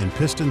 wiper, and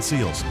piston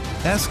seals.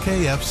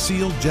 SKF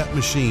Seal Jet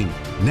Machine,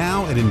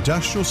 now at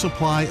Industrial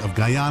Supply of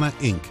Guyana,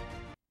 Inc.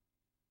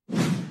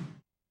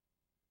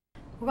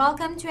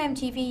 Welcome to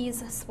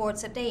MTV's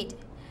Sports Update.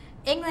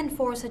 England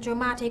forced a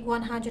dramatic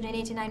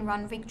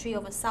 189-run victory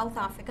over South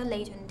Africa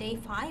late on Day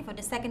 5 of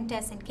the second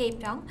test in Cape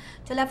Town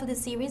to level the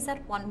series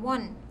at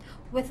 1-1.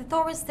 With the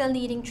Tories still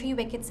needing 3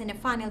 wickets in the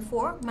final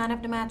 4, man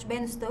of the match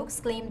Ben Stokes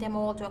claimed them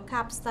all to a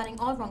cap-stunning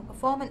all-round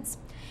performance.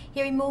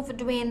 He removed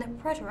Dwayne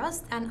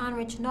Preterust and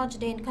Anrich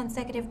nudged in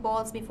consecutive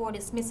balls before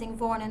dismissing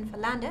Vaughan and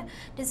Philander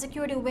to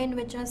secure the win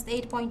with just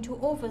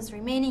 8.2 overs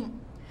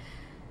remaining.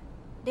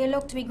 They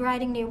looked to be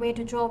grinding their way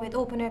to draw with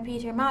opener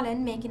Peter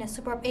Mallon making a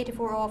superb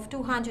 84 off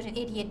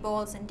 288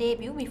 balls in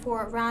debut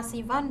before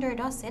Rassie van der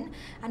Dussen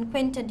and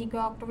Quinton de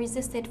Kock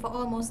resisted for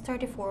almost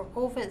 34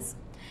 overs.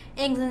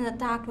 England's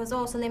attack was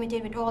also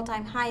limited with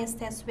all-time highest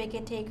test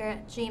wicket taker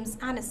James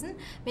Anderson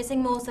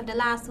missing most of the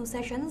last 2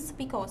 sessions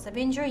because of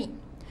injury.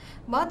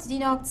 But de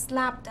Kock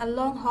slapped a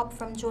long hop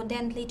from Joe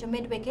Dentley to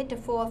mid-wicket to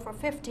fall for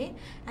 50,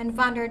 and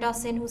Van der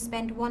Dussen, who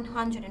spent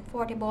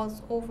 140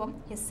 balls over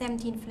his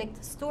 17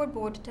 flicked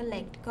scoreboard to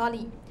legged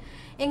gully.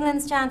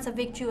 England's chance of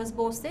victory was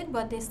boasted,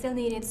 but they still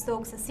needed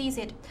Stokes to seize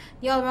it.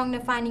 The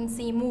all-rounder finding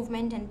seam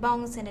movement and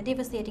bounce in a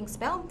devastating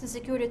spell to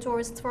secure the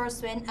Tours'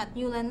 first win at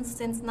Newlands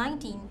since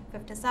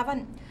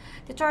 1957.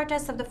 The third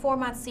test of the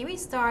format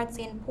series starts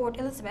in Port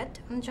Elizabeth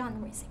on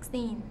January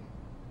 16.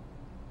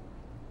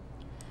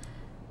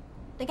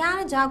 The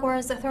Ghana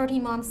Jaguars'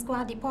 13-man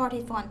squad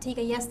departed for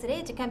Antigua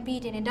yesterday to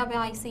compete in the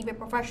WICB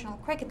Professional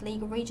Cricket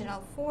League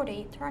Regional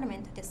 4-day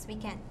tournament this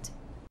weekend.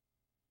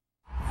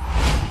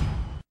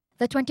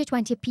 The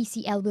 2020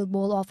 PCL will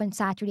bowl off on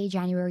Saturday,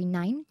 January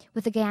 9,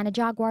 with the Guyana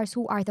Jaguars,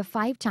 who are the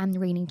 5-time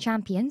reigning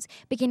champions,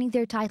 beginning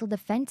their title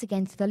defense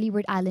against the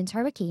Leeward Islands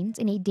Hurricanes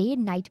in a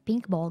day-and-night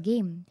pink ball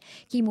game.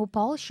 Kimo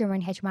Paul,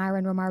 Sharon Hedgemeier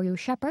and Romario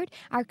Shepherd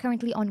are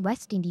currently on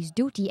West Indies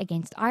duty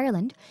against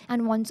Ireland,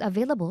 and once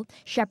available,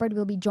 Shepherd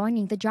will be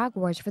joining the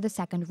Jaguars for the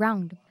second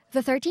round. The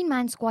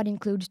 13-man squad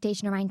includes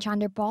Tejnarayan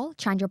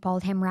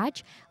Chandrapal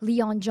Hemraj,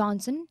 Leon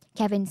Johnson,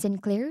 Kevin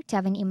Sinclair,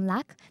 Tevin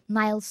Imlak,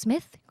 Niall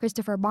Smith,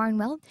 Christopher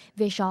Barnwell,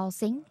 Vishal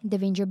Singh,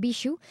 Devendra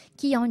Bishu,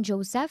 Keon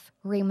Joseph,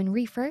 Raymond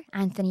Reefer,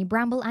 Anthony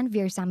Bramble, and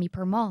Veersamy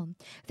Permal.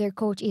 Their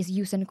coach is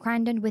Yusan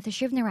Crandon with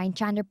Shivnarayan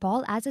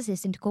Chandrapal as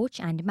assistant coach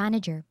and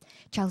manager.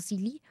 Chelsea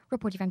Lee,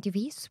 reporting from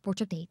MTV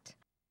Sports Update.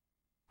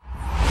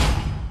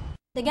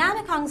 The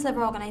Ghana Council of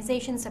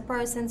Organizations of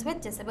Persons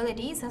with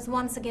Disabilities has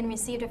once again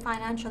received a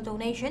financial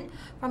donation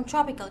from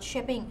Tropical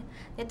Shipping.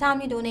 The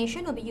timely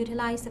donation will be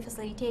utilized to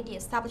facilitate the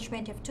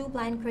establishment of 2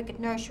 blind cricket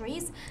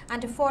nurseries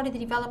and to further the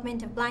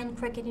development of blind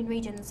cricket in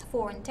regions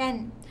 4 and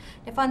 10.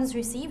 The funds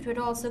received would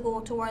also go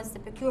towards the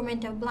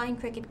procurement of blind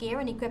cricket gear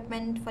and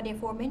equipment for the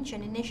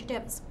aforementioned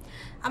initiatives.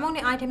 Among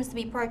the items to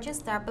be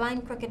purchased are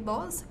blind cricket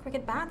balls,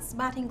 cricket bats,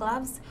 batting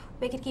gloves,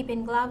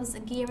 wicket-keeping gloves,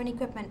 gear and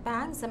equipment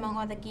bags, among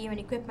other gear and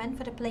equipment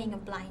for the playing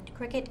of blind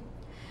cricket.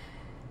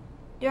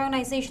 The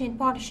organization, in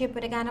partnership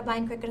with the Ghana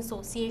Blind Cricket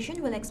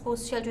Association, will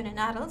expose children and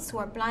adults who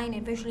are blind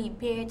and visually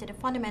impaired to the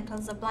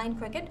fundamentals of blind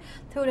cricket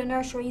through the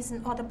nurseries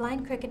and other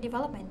blind cricket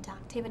development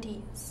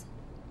activities.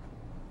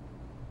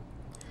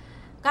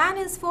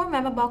 Ghana's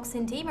 4-member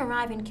boxing team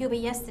arrived in Cuba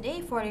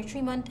yesterday for a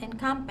 3-month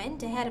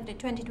encampment ahead of the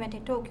 2020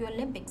 Tokyo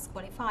Olympics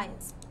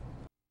qualifiers.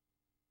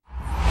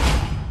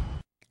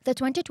 The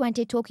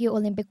 2020 Tokyo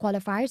Olympic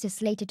qualifiers is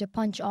slated to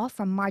punch off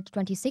from March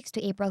 26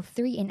 to April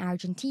 3 in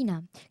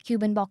Argentina.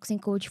 Cuban boxing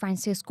coach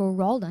Francisco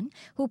Roldan,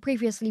 who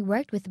previously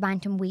worked with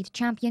bantamweight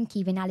champion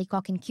Kevin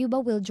Alcock in Cuba,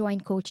 will join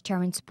coach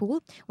Terence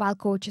Poole, while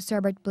coach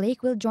Serbert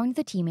Blake will join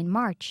the team in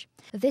March.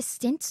 This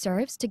stint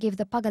serves to give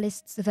the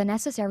pugilists the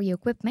necessary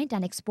equipment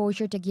and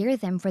exposure to gear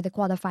them for the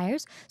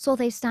qualifiers, so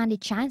they stand a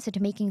chance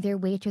at making their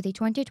way to the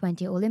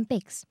 2020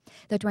 Olympics.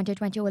 The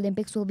 2020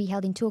 Olympics will be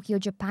held in Tokyo,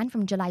 Japan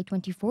from July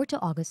 24 to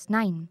August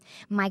 9.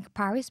 Mike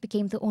Paris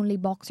became the only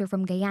boxer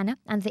from Guyana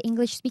and the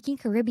English-speaking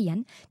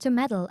Caribbean to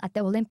medal at the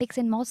Olympics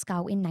in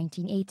Moscow in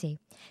 1980.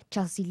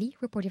 Chelsea Lee,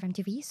 reporter from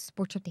MTV,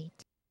 Sports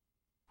Update.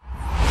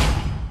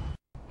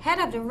 Head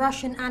of the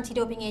Russian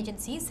anti-doping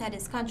agency said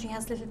his country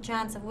has little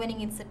chance of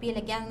winning its appeal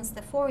against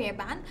the 4-year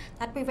ban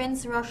that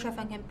prevents Russia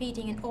from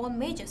competing in all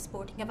major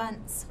sporting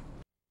events.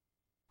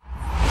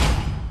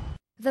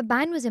 The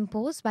ban was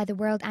imposed by the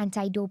World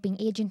Anti-Doping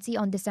Agency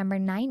on December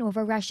 9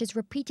 over Russia's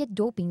repeated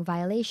doping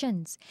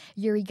violations.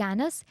 Yuri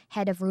Ganas,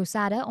 head of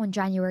RUSADA, on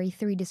January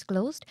 3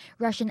 disclosed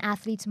Russian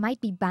athletes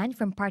might be banned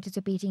from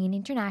participating in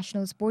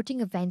international sporting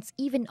events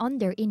even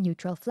under a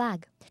neutral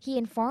flag. He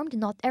informed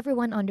not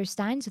everyone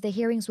understands the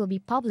hearings will be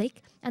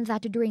public and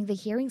that during the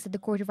hearings at the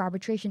Court of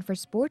Arbitration for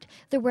Sport,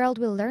 the world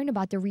will learn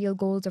about the real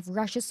goals of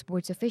Russia's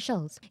sports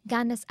officials.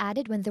 Ganas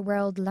added when the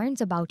world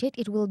learns about it,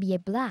 it will be a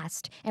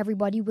blast.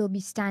 Everybody will be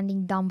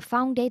standing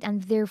dumbfounded,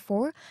 and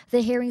therefore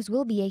the hearings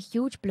will be a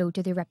huge blow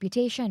to their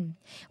reputation.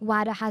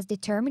 WADA has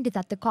determined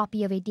that the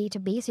copy of a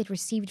database it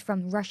received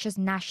from Russia's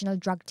National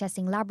Drug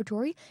Testing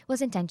Laboratory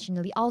was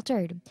intentionally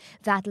altered.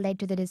 That led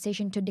to the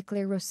decision to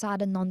declare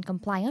RUSADA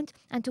non-compliant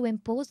and to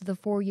impose the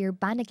 4-year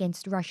ban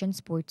against Russian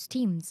sports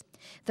teams.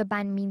 The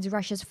ban means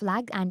Russia's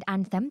flag and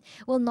anthem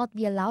will not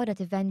be allowed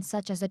at events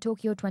such as the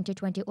Tokyo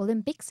 2020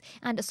 Olympics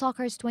and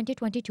soccer's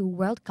 2022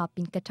 World Cup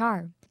in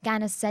Qatar.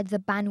 Ganas said the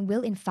ban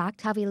will in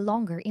fact have a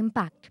longer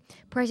impact.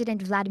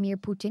 President Vladimir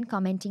Putin,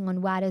 commenting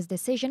on WADA's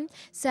decision,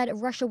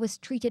 said Russia was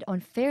treated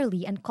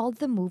unfairly and called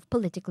the move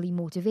politically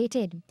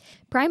motivated.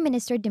 Prime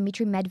Minister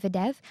Dmitry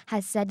Medvedev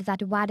has said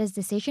that WADA's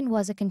decision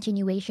was a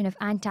continuation of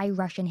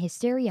anti-Russian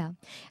hysteria.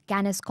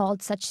 Ganas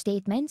called such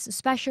statements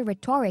special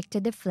rhetoric to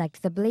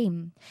deflect the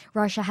blame.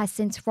 Russia has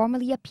since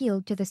formally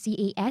appealed to the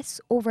CAS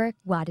over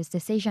WADA's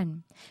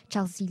decision.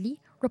 Chelsea Lee,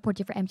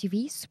 reporter for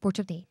MTV Sports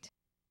Update.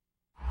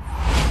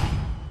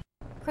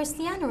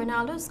 Cristiano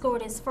Ronaldo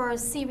scored his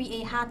first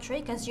Serie A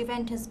hat-trick as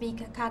Juventus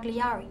beat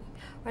Cagliari.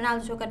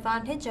 Ronaldo took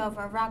advantage of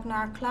a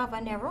Ragnar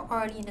Klavan error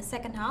early in the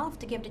second half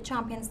to give the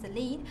champions the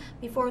lead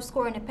before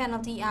scoring a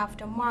penalty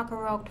after Marco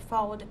Rogge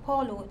fouled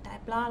Paulo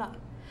Dybala.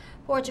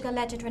 Portugal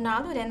legend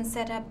Ronaldo then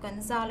set up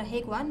Gonzalo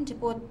Higuain to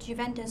put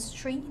Juventus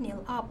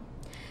 3-0 up.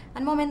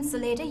 And moments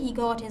later, he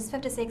got his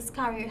 56th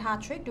career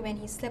hat-trick when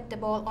he slipped the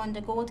ball on the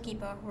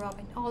goalkeeper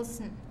Robin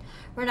Olsen.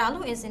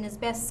 Ronaldo is in his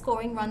best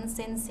scoring run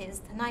since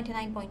his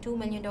 $99.2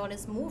 million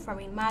move from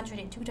Real Madrid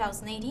in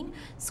 2018,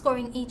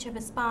 scoring each of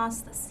his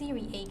past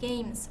Serie A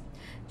games.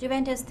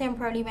 Juventus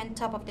temporarily went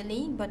top of the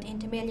league, but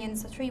Inter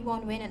Milan's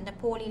 3-1 win at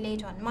Napoli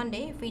late on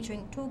Monday,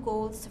 featuring 2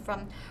 goals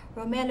from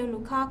Romelu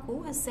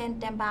Lukaku, has sent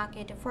them back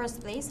into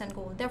first place and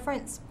goal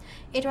difference.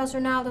 It was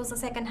Ronaldo's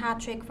second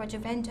hat-trick for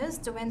Juventus,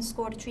 when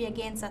scored 3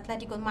 against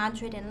Atletico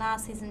Madrid in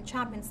last season's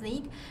Champions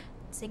League,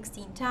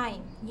 16th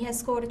time. He has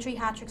scored 3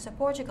 hat-tricks for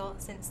Portugal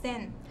since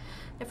then.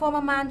 The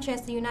former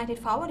Manchester United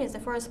forward is the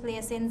first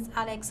player since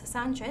Alex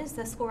Sanchez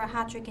to score a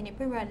hat-trick in the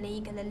Premier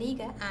League, La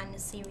Liga and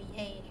Serie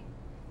A.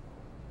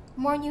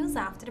 More news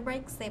after the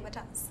break. Stay with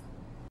us.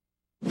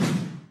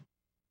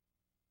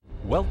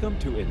 Welcome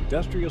to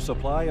Industrial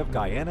Supply of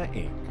Guyana,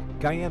 Inc.,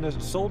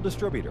 Guyana's sole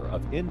distributor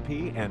of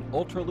NP and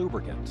Ultra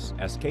lubricants,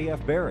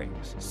 SKF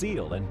bearings,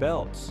 seal and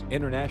belts,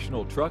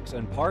 international trucks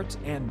and parts,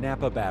 and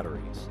Napa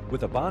batteries.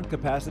 With a bond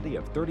capacity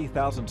of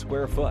 30,000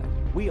 square foot,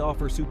 we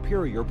offer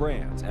superior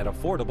brands at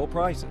affordable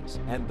prices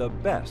and the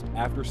best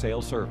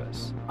after-sales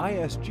service.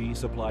 ISG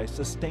supplies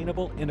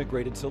sustainable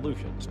integrated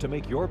solutions to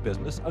make your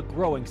business a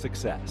growing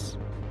success.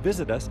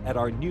 Visit us at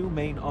our new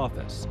main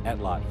office at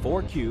Lot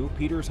 4Q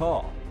Peters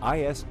Hall.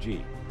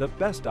 ISG, the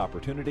best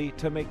opportunity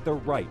to make the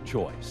right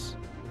choice.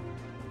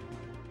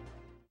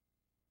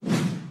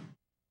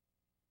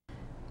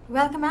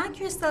 Welcome back.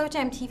 You're still with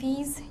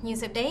MTV's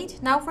News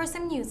Update. Now for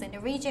some news in the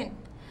region.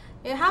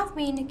 There have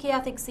been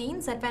chaotic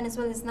scenes at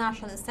Venezuela's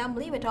National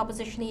Assembly, with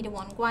opposition leader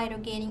Juan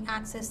Guaido gaining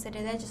access to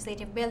the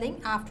legislative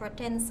building after a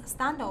tense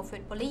standoff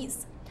with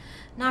police.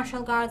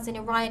 National Guards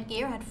in riot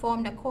gear had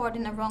formed a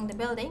cordon around the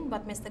building,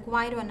 but Mr.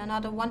 Guaido and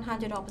another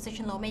 100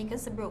 opposition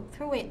lawmakers broke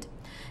through it.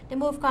 The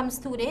move comes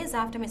 2 days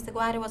after Mr.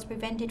 Guaido was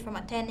prevented from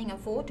attending a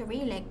vote to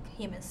re-elect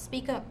him as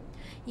Speaker.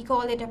 He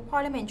called it a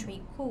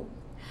parliamentary coup.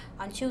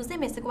 On Tuesday,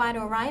 Mr.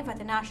 Guaido arrived at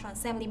the National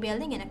Assembly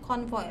building in a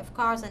convoy of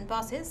cars and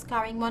buses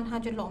carrying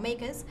 100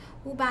 lawmakers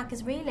who back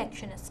his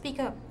re-election as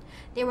Speaker.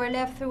 They were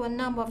left through a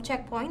number of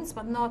checkpoints,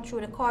 but not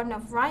through the cordon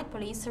of riot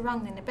police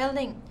surrounding the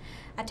building.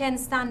 A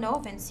tense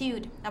standoff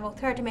ensued. About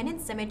 30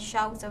 minutes amid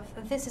shouts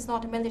of "This is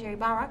not a military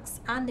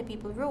barracks" and "The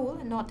people rule,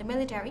 not the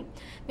military,"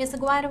 Mr.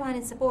 Guaido and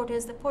his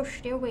supporters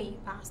pushed their way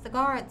past the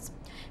guards.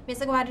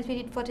 Mr. Guaido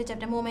tweeted footage of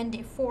the moment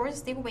they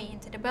forced their way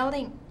into the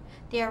building.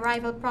 Their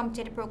arrival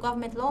prompted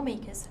pro-government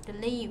lawmakers to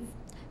leave.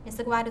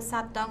 Mr. Guaido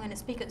sat down in the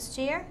Speaker's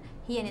chair.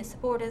 He and his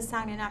supporters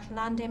sang the national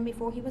anthem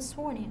before he was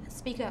sworn in as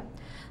Speaker.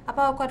 A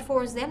power cut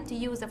forced them to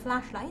use the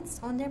flashlights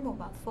on their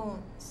mobile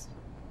phones.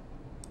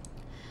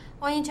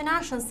 On the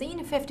international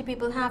scene, 50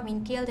 people have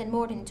been killed and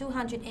more than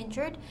 200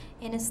 injured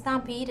in a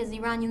stampede as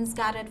Iranians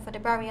gathered for the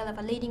burial of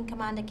a leading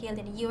commander killed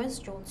in a U.S.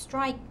 drone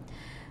strike.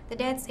 The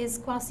death is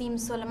Qasim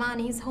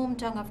Soleimani's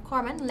hometown of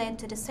Kerman led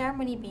to the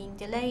ceremony being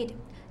delayed.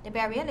 The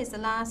burial is the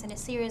last in a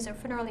series of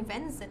funeral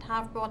events that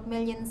have brought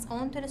millions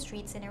onto the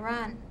streets in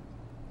Iran.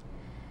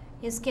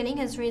 His killing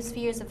has raised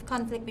fears of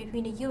conflict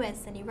between the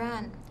U.S. and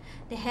Iran.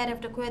 The head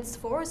of the Quds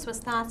Force was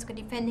tasked with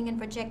defending and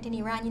projecting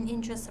Iranian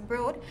interests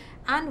abroad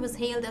and was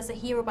hailed as a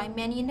hero by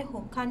many in the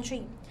home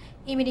country.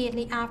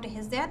 Immediately after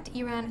his death,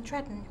 Iran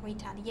threatened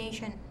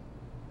retaliation.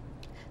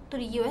 To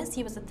the U.S.,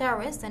 he was a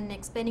terrorist, and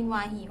explaining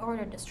why he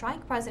ordered the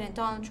strike, President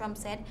Donald Trump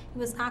said he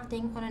was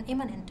acting on an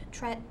imminent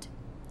threat.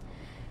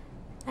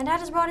 And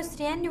that has brought us to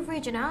the end of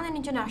regional and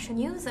international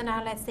news. And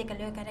now let's take a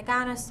look at the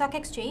Ghana Stock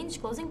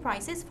Exchange closing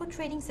prices for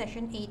trading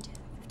session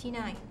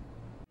 8:59.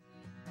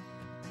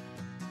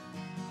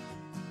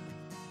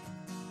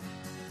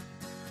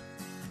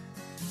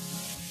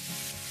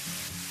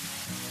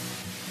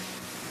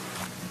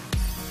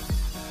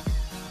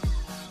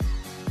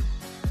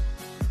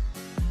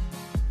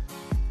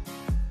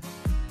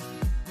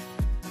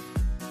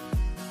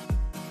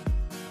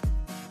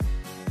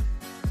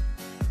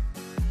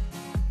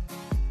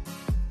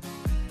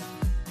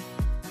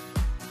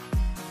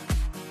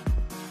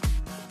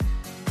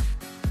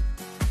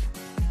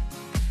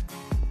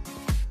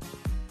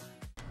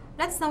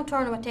 Let's now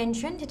turn our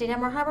attention to the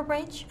Denver Harbor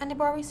Bridge and the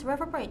Boris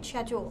River Bridge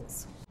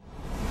schedules.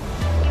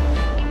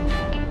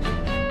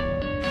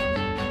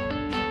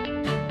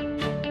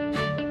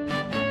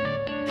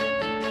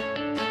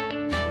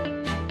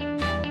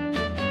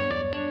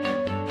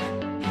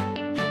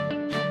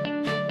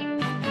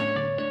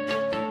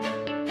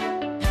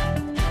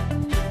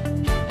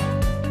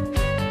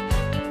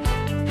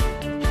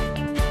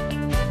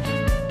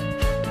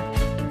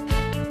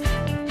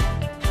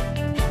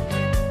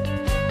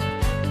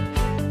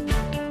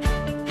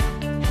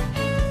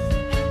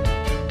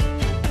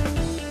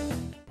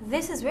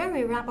 This is where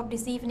we wrap up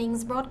this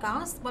evening's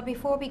broadcast, but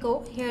before we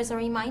go, here's a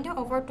reminder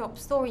of our top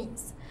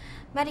stories.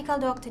 Medical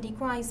doctor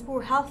decries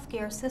poor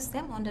healthcare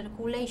system under the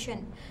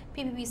coalition.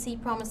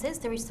 PPPC promises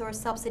to restore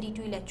subsidy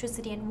to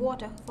electricity and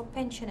water for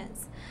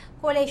pensioners.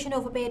 Coalition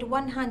overpaid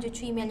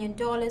 $103 million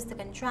to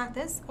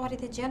contractors,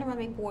 Auditor General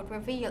report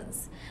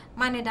reveals.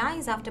 Minor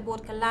dies after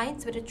boat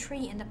collides with a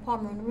tree in the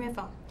Pomeroon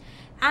River.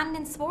 And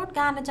in sport,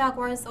 Ghana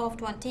Jaguars off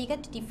to Antigua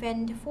to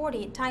defend the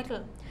 4-day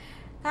title.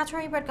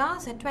 Qatari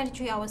broadcast at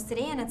 23 hours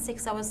today and at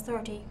 6 hours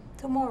 30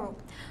 tomorrow.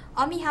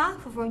 On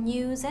behalf of our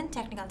news and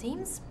technical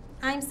teams,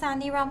 I'm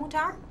Sandy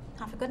Ramutar.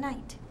 Have a good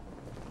night.